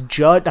if it was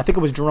Judd. I think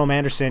it was Jerome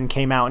Anderson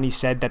came out and he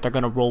said that they're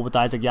going to roll with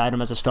Isaac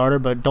Yiadom as a starter,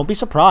 but don't be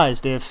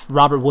surprised if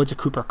Robert Woods or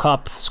Cooper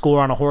Kupp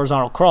score on a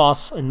horizontal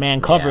cross in man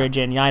coverage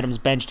and Yiadom's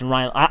benched and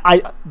Ryan.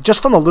 I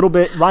just from a little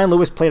bit, Ryan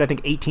Lewis played I think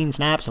 18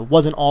 snaps. It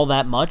wasn't all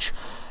that much,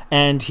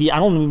 and I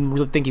don't even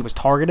really think he was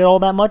targeted all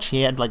that much.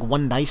 He had like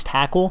one nice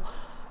tackle.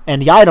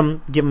 And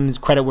Yiadom, give him his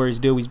credit where he's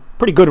due. He's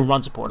pretty good in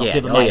run support. I'll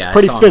give him that. He's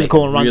pretty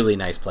physical in run. Really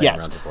nice play in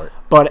run support.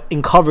 But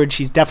in coverage,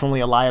 he's definitely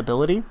a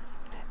liability.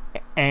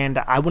 And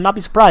I would not be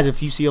surprised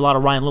if you see a lot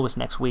of Ryan Lewis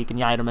next week and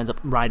Yiadom ends up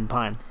riding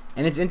pine.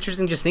 And it's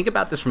interesting, just think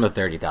about this from a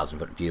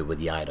 30,000-foot view with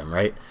Yiadom,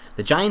 right?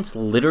 The Giants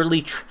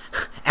literally,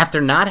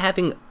 after not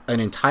having an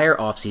entire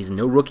offseason,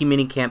 no rookie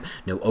minicamp,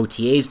 no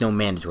OTAs, no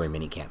mandatory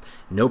minicamp,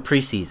 no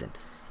preseason,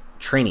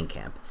 training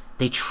camp,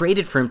 they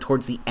traded for him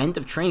towards the end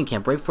of training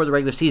camp, right before the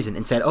regular season,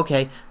 and said,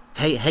 okay,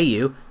 hey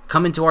you,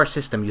 come into our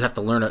system. You have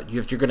to learn,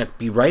 you're going to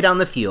be right on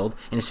the field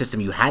in a system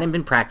you hadn't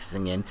been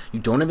practicing in. You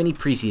don't have any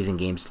preseason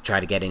games to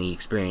try to get any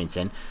experience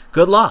in.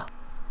 Good luck.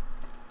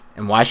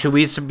 And why should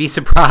we be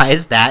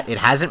surprised that it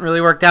hasn't really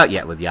worked out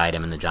yet with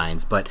Yiadom and the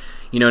Giants? But,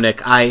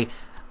 Nick,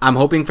 I'm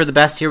hoping for the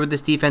best here with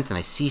this defense, and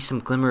I see some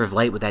glimmer of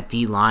light with that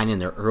D-line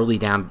and their early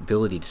down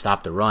ability to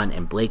stop the run,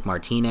 and Blake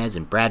Martinez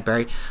and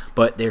Bradbury,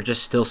 but they're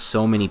just still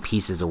so many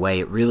pieces away.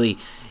 It really,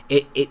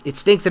 it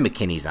stinks that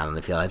McKinney's not on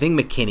the field. I think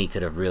McKinney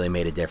could have really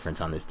made a difference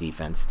on this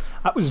defense.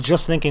 I was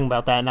just thinking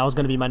about that, and that was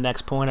going to be my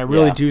next point. I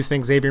really do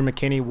think Xavier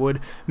McKinney would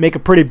make a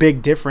pretty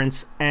big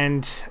difference,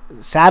 and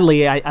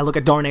sadly, I look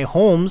at Darnay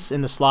Holmes in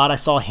the slot. I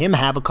saw him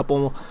have a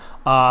couple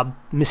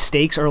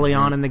mistakes early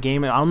on in the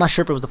game. I'm not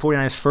sure if it was the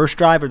 49ers' first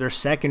drive or their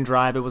second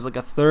drive. It was like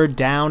a third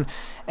down,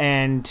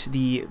 and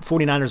the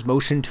 49ers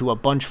motioned to a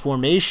bunch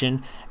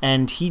formation,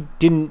 and he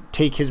didn't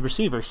take his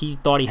receiver. He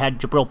thought he had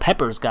Jabril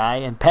Peppers' guy,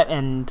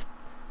 and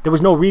there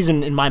was no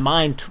reason in my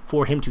mind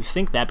for him to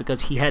think that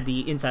because he had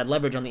the inside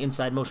leverage on the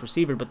inside most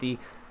receiver, but the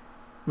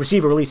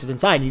receiver releases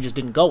inside, and he just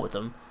didn't go with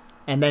him.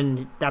 And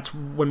then that's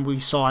when we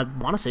saw, I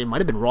want to say it might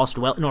have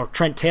been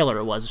Trent Taylor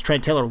it was.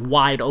 Trent Taylor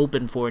wide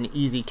open for an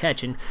easy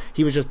catch, and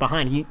he was just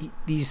behind.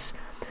 These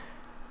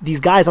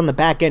guys on the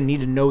back end need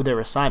to know their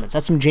assignments.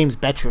 That's some James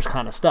Betcher's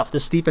kind of stuff.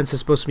 This defense is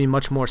supposed to be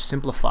much more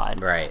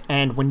simplified. Right.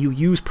 And when you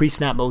use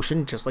pre-snap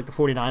motion, just like the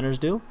 49ers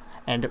do,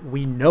 and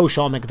we know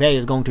Sean McVay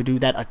is going to do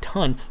that a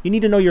ton, you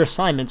need to know your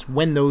assignments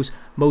when those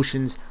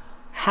motions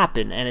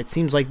happen, and it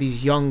seems like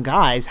these young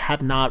guys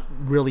have not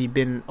really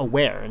been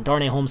aware, and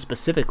Darnay Holmes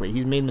specifically,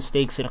 he's made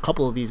mistakes in a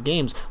couple of these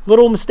games,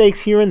 little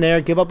mistakes here and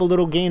there, give up a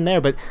little gain there,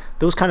 but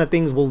those kind of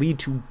things will lead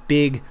to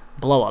big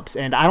blow-ups,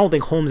 and I don't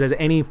think Holmes has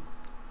any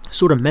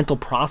sort of mental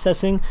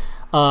processing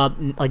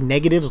like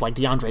negatives like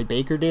DeAndre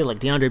Baker did. Like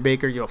DeAndre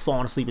Baker,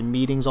 falling asleep in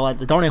meetings, all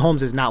that. Darnay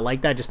Holmes is not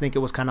like that. I just think it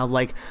was kind of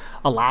like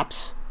a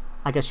lapse,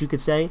 I guess you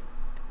could say.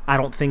 I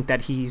don't think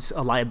that he's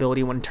a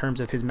liability in terms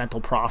of his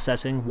mental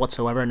processing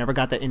whatsoever. I never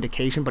got that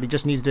indication, but he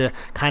just needs to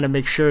kind of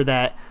make sure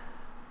that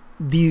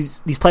these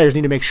players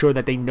need to make sure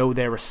that they know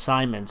their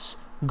assignments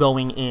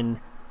going in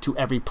to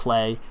every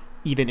play,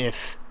 even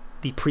if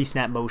the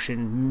pre-snap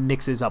motion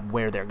mixes up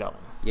where they're going.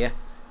 Yeah,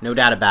 no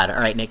doubt about it.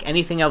 All right, Nick,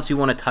 anything else you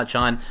want to touch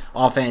on?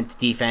 Offense,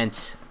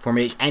 defense,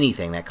 formation,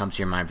 anything that comes to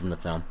your mind from the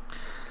film?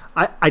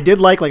 I did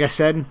like I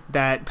said,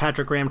 that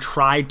Patrick Graham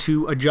tried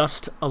to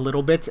adjust a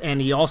little bit, and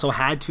he also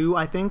had to,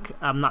 I think.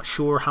 I'm not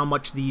sure how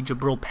much the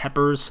Jabril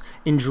Peppers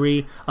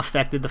injury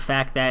affected the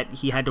fact that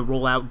he had to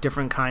roll out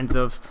different kinds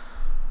of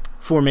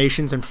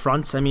formations and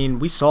fronts. I mean,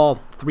 we saw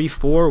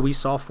 3-4, we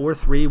saw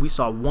 4-3, we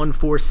saw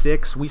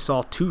 1-4-6, we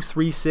saw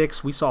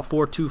 2-3-6, we saw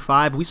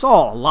 4-2-5. We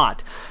saw a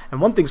lot. And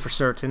one thing's for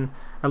certain,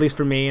 at least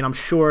for me, and I'm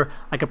sure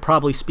I could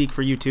probably speak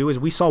for you too, is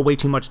we saw way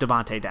too much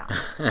Devontae Downs.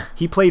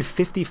 He played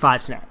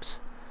 55 snaps.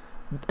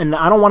 And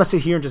I don't want to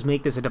sit here and just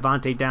make this a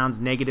Devontae Downs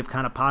negative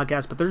kind of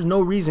podcast, but there's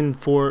no reason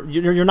for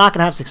you're not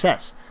going to have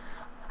success.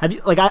 I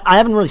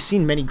haven't really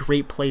seen many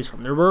great plays from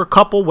him. There were a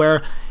couple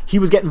where he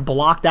was getting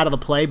blocked out of the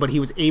play, but he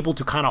was able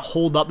to kind of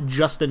hold up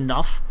just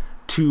enough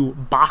to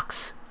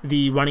box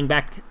the running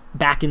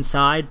back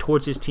inside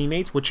towards his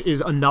teammates, which is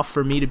enough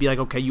for me to be like,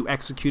 okay, you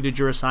executed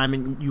your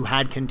assignment, you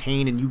had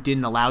contained, and you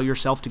didn't allow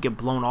yourself to get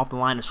blown off the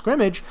line of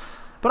scrimmage.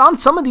 But on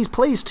some of these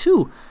plays,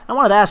 too, I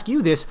wanted to ask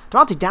you this.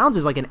 Devontae Downs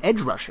is like an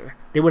edge rusher.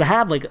 They would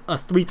have like a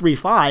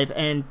 3-3-5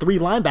 and three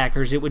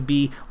linebackers. It would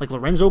be like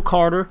Lorenzo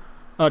Carter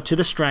to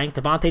the strength,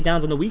 Devontae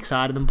Downs on the weak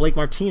side, and then Blake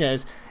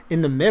Martinez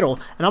in the middle.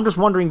 And I'm just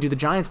wondering, do the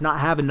Giants not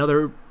have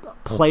another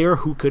player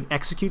who could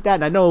execute that?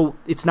 And I know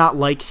it's not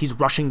like he's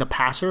rushing the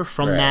passer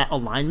from that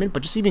alignment,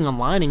 but just even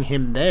aligning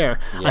him there,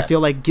 I feel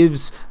like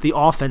gives the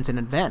offense an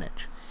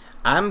advantage.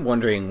 I'm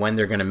wondering when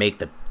they're going to make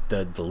the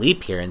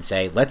leap here and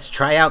say, let's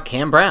try out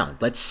Cam Brown.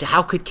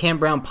 How could Cam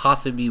Brown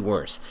possibly be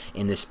worse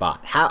in this spot?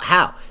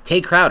 How?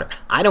 Take Crowder.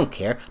 I don't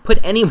care. Put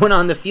anyone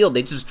on the field.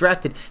 They just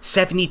drafted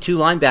 72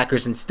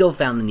 linebackers and still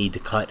found the need to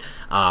cut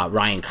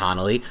Ryan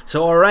Connolly.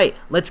 So, all right,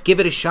 let's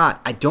give it a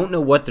shot. I don't know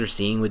what they're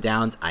seeing with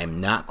Downs. I'm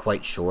not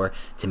quite sure.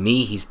 To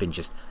me, he's been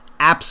just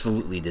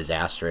absolutely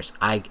disastrous.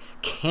 I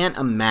can't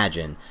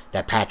imagine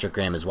that Patrick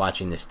Graham is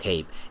watching this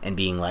tape and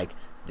being like,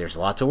 there's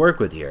a lot to work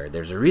with here.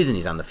 There's a reason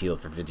he's on the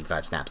field for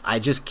 55 snaps. I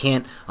just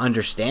can't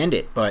understand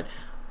it. But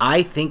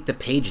I think the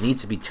page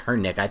needs to be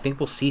turned, Nick. I think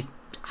we'll see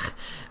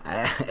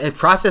a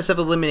process of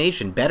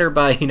elimination better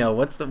by,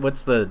 what's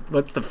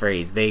the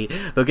phrase?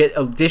 They'll get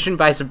addition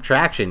by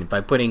subtraction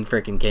by putting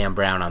frickin' Cam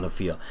Brown on the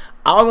field.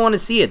 I want to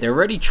see it. They're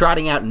already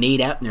trotting out Nate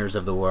Ebners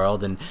of the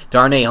world, and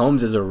Darnay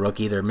Holmes is a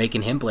rookie. They're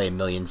making him play 1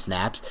 million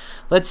snaps.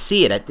 Let's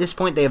see it. At this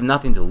point, they have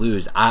nothing to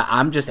lose.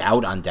 I'm just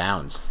out on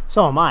Downs.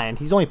 So am I, and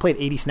he's only played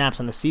 80 snaps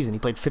on the season. He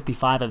played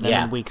 55 of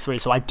them in week 3,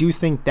 so I do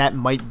think that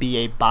might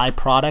be a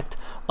byproduct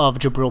of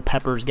Jabril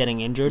Peppers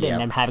getting injured and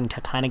them having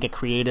to kind of get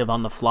creative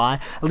on the fly.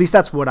 At least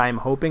that's what I'm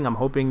hoping. I'm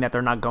hoping that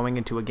they're not going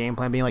into a game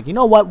plan being like, you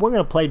know what, we're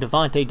going to play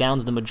Devontae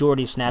Downs the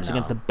majority of snaps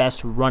against the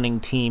best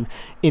running team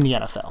in the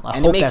NFL.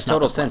 And it makes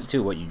total sense,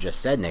 too, what you just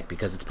said, Nick,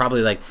 because it's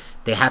probably like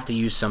they have to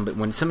use somebody.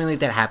 When something like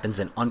that happens,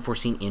 an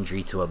unforeseen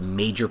injury to a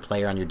major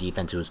player on your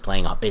defense who is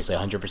playing up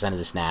basically 100% of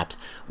the snaps,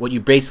 what you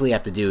basically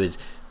have to do is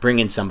bring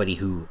in somebody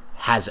who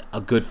has a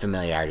good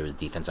familiarity with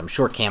the defense. I'm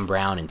sure Cam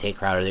Brown and Tate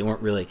Crowder, they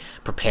weren't really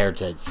prepared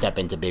to step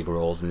into big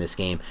roles in this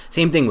game.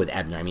 Same thing with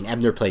Ebner. I mean,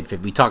 Ebner played,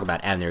 we talk about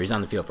Ebner, he's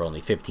on the field for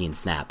only 15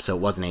 snaps, so it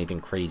wasn't anything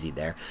crazy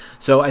there.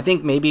 So I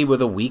think maybe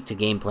with a week to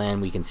game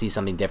plan, we can see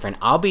something different.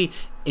 I'll be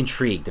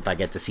intrigued if I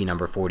get to see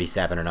number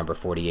 47 or number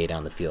 48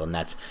 on the field, and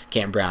that's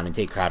Cam Brown and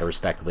Tate Crowder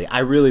respectively. I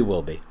really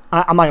will be.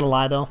 I'm not going to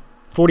lie, though.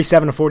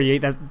 47 to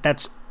 48,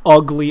 that's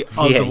ugly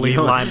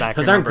linebacker.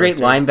 Those aren't great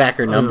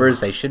linebacker numbers.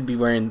 They should be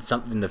wearing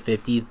something in the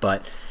 50s,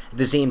 but at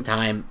the same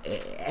time,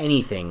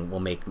 anything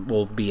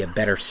will be a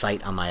better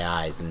sight on my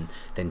eyes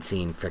than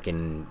seeing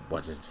freaking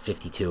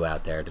 52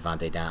 out there,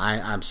 Devontae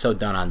Downs. I'm so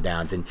done on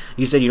Downs. And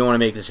you said you don't want to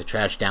make this a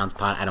trash Downs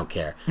pot. I don't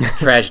care.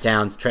 Trash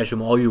Downs, trash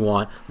him all you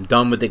want. I'm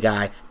done with the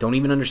guy. Don't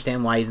even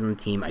understand why he's on the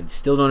team. I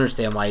still don't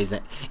understand why he's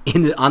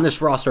on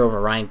this roster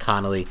over Ryan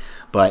Connolly.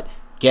 But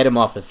get him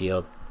off the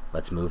field.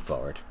 Let's move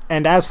forward.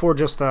 And as for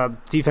just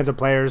defensive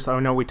players, I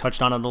know we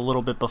touched on it a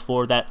little bit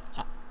before that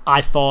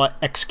I thought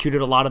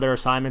executed a lot of their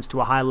assignments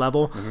to a high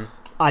level. Mm-hmm.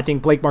 I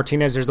think Blake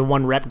Martinez, there's the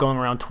one rep going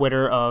around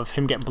Twitter of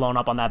him getting blown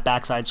up on that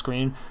backside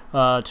screen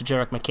to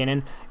Jerick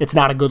McKinnon. It's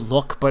not a good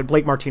look, but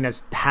Blake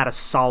Martinez had a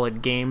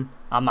solid game.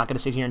 I'm not going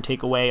to sit here and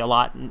take away a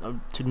lot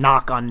to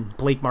knock on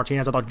Blake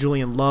Martinez. I thought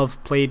Julian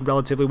Love played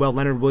relatively well.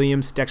 Leonard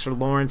Williams, Dexter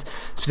Lawrence,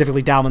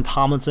 specifically Dalvin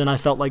Tomlinson, I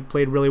felt like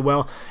played really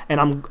well. And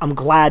I'm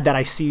glad that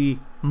I see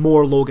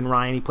more Logan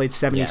Ryan. He played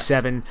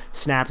 77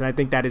 snaps, and I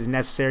think that is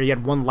necessary. He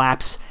had one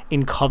lapse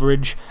in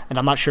coverage, and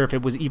I'm not sure if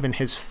it was even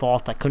his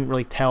fault. I couldn't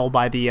really tell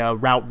by the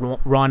route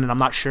run, and I'm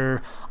not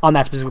sure on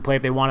that specific play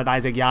if they wanted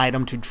Isaac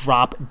Yiadom to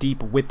drop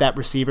deep with that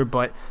receiver,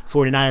 but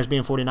 49ers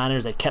being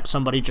 49ers, they kept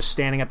somebody just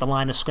standing at the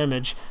line of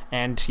scrimmage,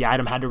 and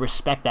Yiadom had to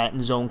respect that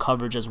in zone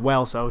coverage as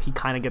well, so he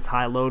kind of gets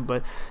high load,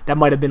 but that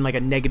might have been like a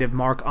negative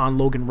mark on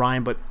Logan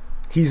Ryan, but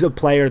he's a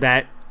player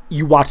that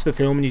you watch the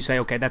film and you say,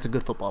 okay, that's a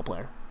good football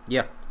player.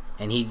 Yeah.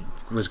 And he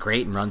was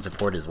great in run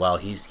support as well.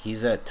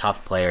 He's a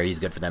tough player. He's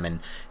good for them. And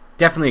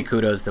definitely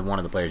kudos to one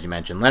of the players you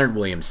mentioned. Leonard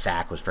Williams'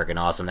 sack was freaking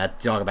awesome.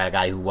 Talk about a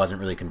guy who wasn't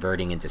really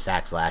converting into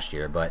sacks last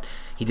year, but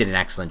he did an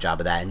excellent job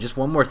of that. And just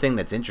one more thing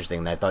that's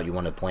interesting that I thought you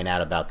wanted to point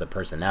out about the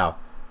personnel.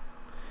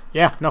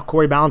 Yeah, no,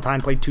 Corey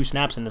Ballantyne played 2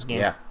 snaps in this game.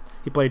 Yeah.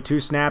 He played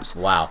 2 snaps.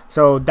 Wow.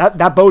 So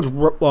that bodes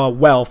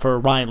well for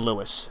Ryan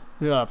Lewis,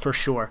 for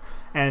sure.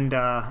 And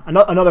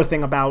another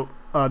thing about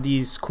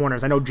these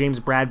corners, I know James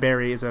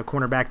Bradbury is a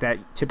cornerback that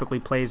typically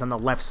plays on the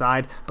left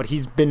side, but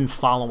he's been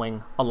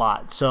following a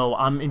lot. So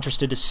I'm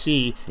interested to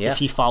see if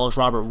he follows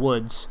Robert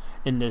Woods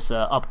in this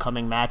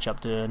upcoming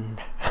matchup.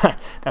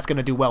 That's going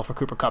to do well for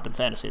Cooper Kupp in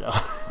fantasy, though.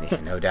 Yeah,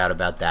 no doubt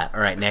about that.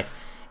 All right, Nick,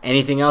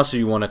 anything else, or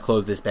you want to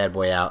close this bad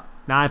boy out?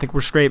 Nah, I think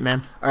we're straight,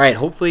 man. All right,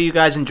 hopefully you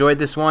guys enjoyed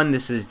this one.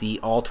 This is the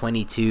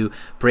ALL-22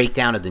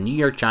 breakdown of the New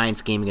York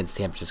Giants game against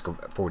San Francisco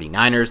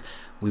 49ers.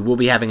 We will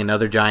be having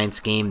another Giants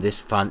game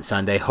this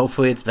Sunday.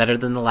 Hopefully it's better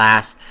than the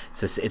last.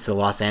 It's the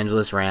Los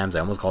Angeles Rams. I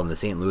almost called them the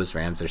St. Louis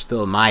Rams. They're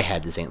still in my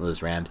head the St.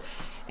 Louis Rams.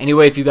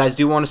 Anyway, if you guys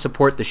do want to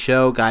support the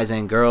show, guys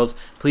and girls,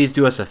 please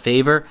do us a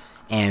favor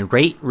and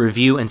rate,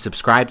 review, and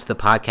subscribe to the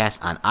podcast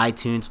on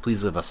iTunes.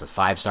 Please leave us a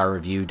 5-star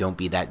review. Don't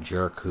be that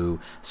jerk who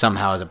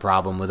somehow has a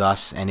problem with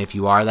us. And if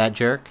you are that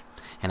jerk,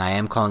 and I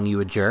am calling you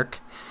a jerk,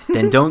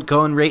 then don't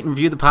go and rate and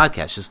review the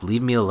podcast. Just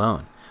leave me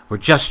alone. We're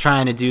just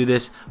trying to do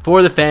this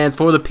for the fans,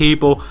 for the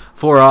people,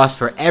 for us,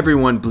 for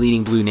everyone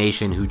bleeding Blue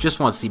Nation who just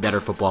wants to see better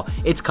football.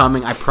 It's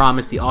coming. I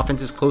promise. The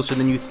offense is closer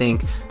than you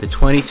think. The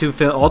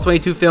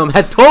ALL-22 film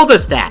has told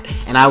us that,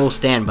 and I will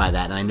stand by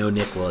that, and I know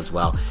Nick will as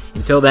well.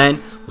 Until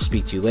then, we'll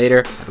speak to you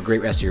later. Have a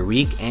great rest of your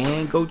week,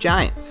 and go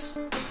Giants.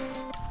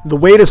 The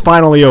wait is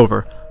finally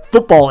over.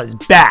 Football is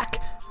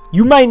back.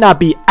 You might not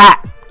be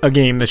at a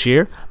game this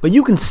year, but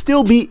you can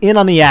still be in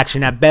on the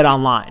action at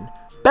BetOnline.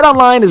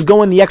 BetOnline is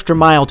going the extra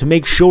mile to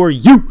make sure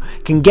you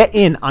can get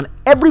in on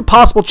every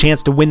possible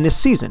chance to win this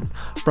season.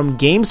 From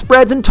game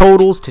spreads and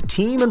totals to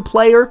team and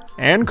player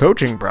and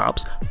coaching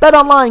props,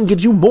 BetOnline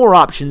gives you more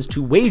options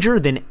to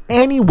wager than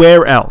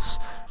anywhere else.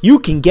 You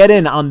can get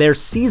in on their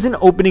season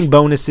opening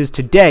bonuses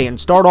today and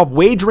start off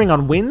wagering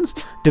on wins,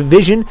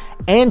 division,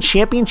 and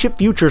championship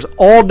futures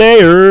all day,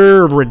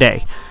 every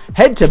day.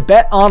 Head to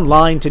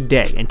BetOnline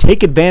today and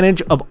take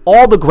advantage of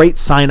all the great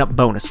sign-up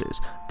bonuses.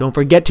 Don't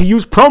forget to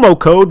use promo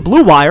code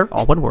BLUEWIRE,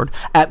 all one word,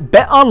 at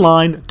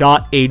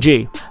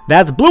betonline.ag.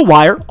 That's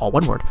BLUEWIRE, all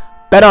one word.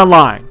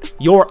 BetOnline,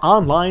 your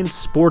online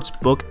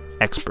sportsbook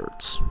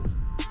experts.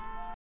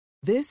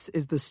 This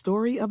is the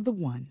story of the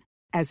one.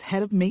 As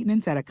head of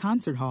maintenance at a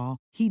concert hall,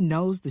 he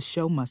knows the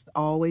show must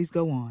always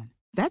go on.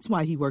 That's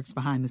why he works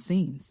behind the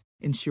scenes,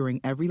 ensuring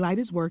every light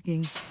is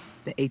working,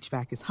 the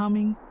HVAC is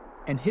humming,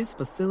 and his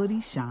facility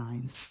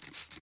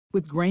shines.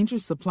 With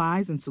Grainger's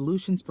supplies and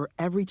solutions for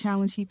every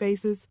challenge he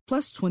faces,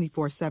 plus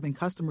 24/7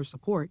 customer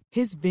support,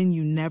 his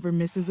venue never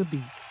misses a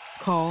beat.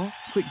 Call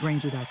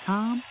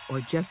quickgrainger.com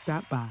or just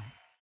stop by.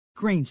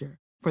 Grainger,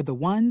 for the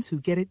ones who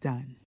get it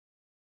done.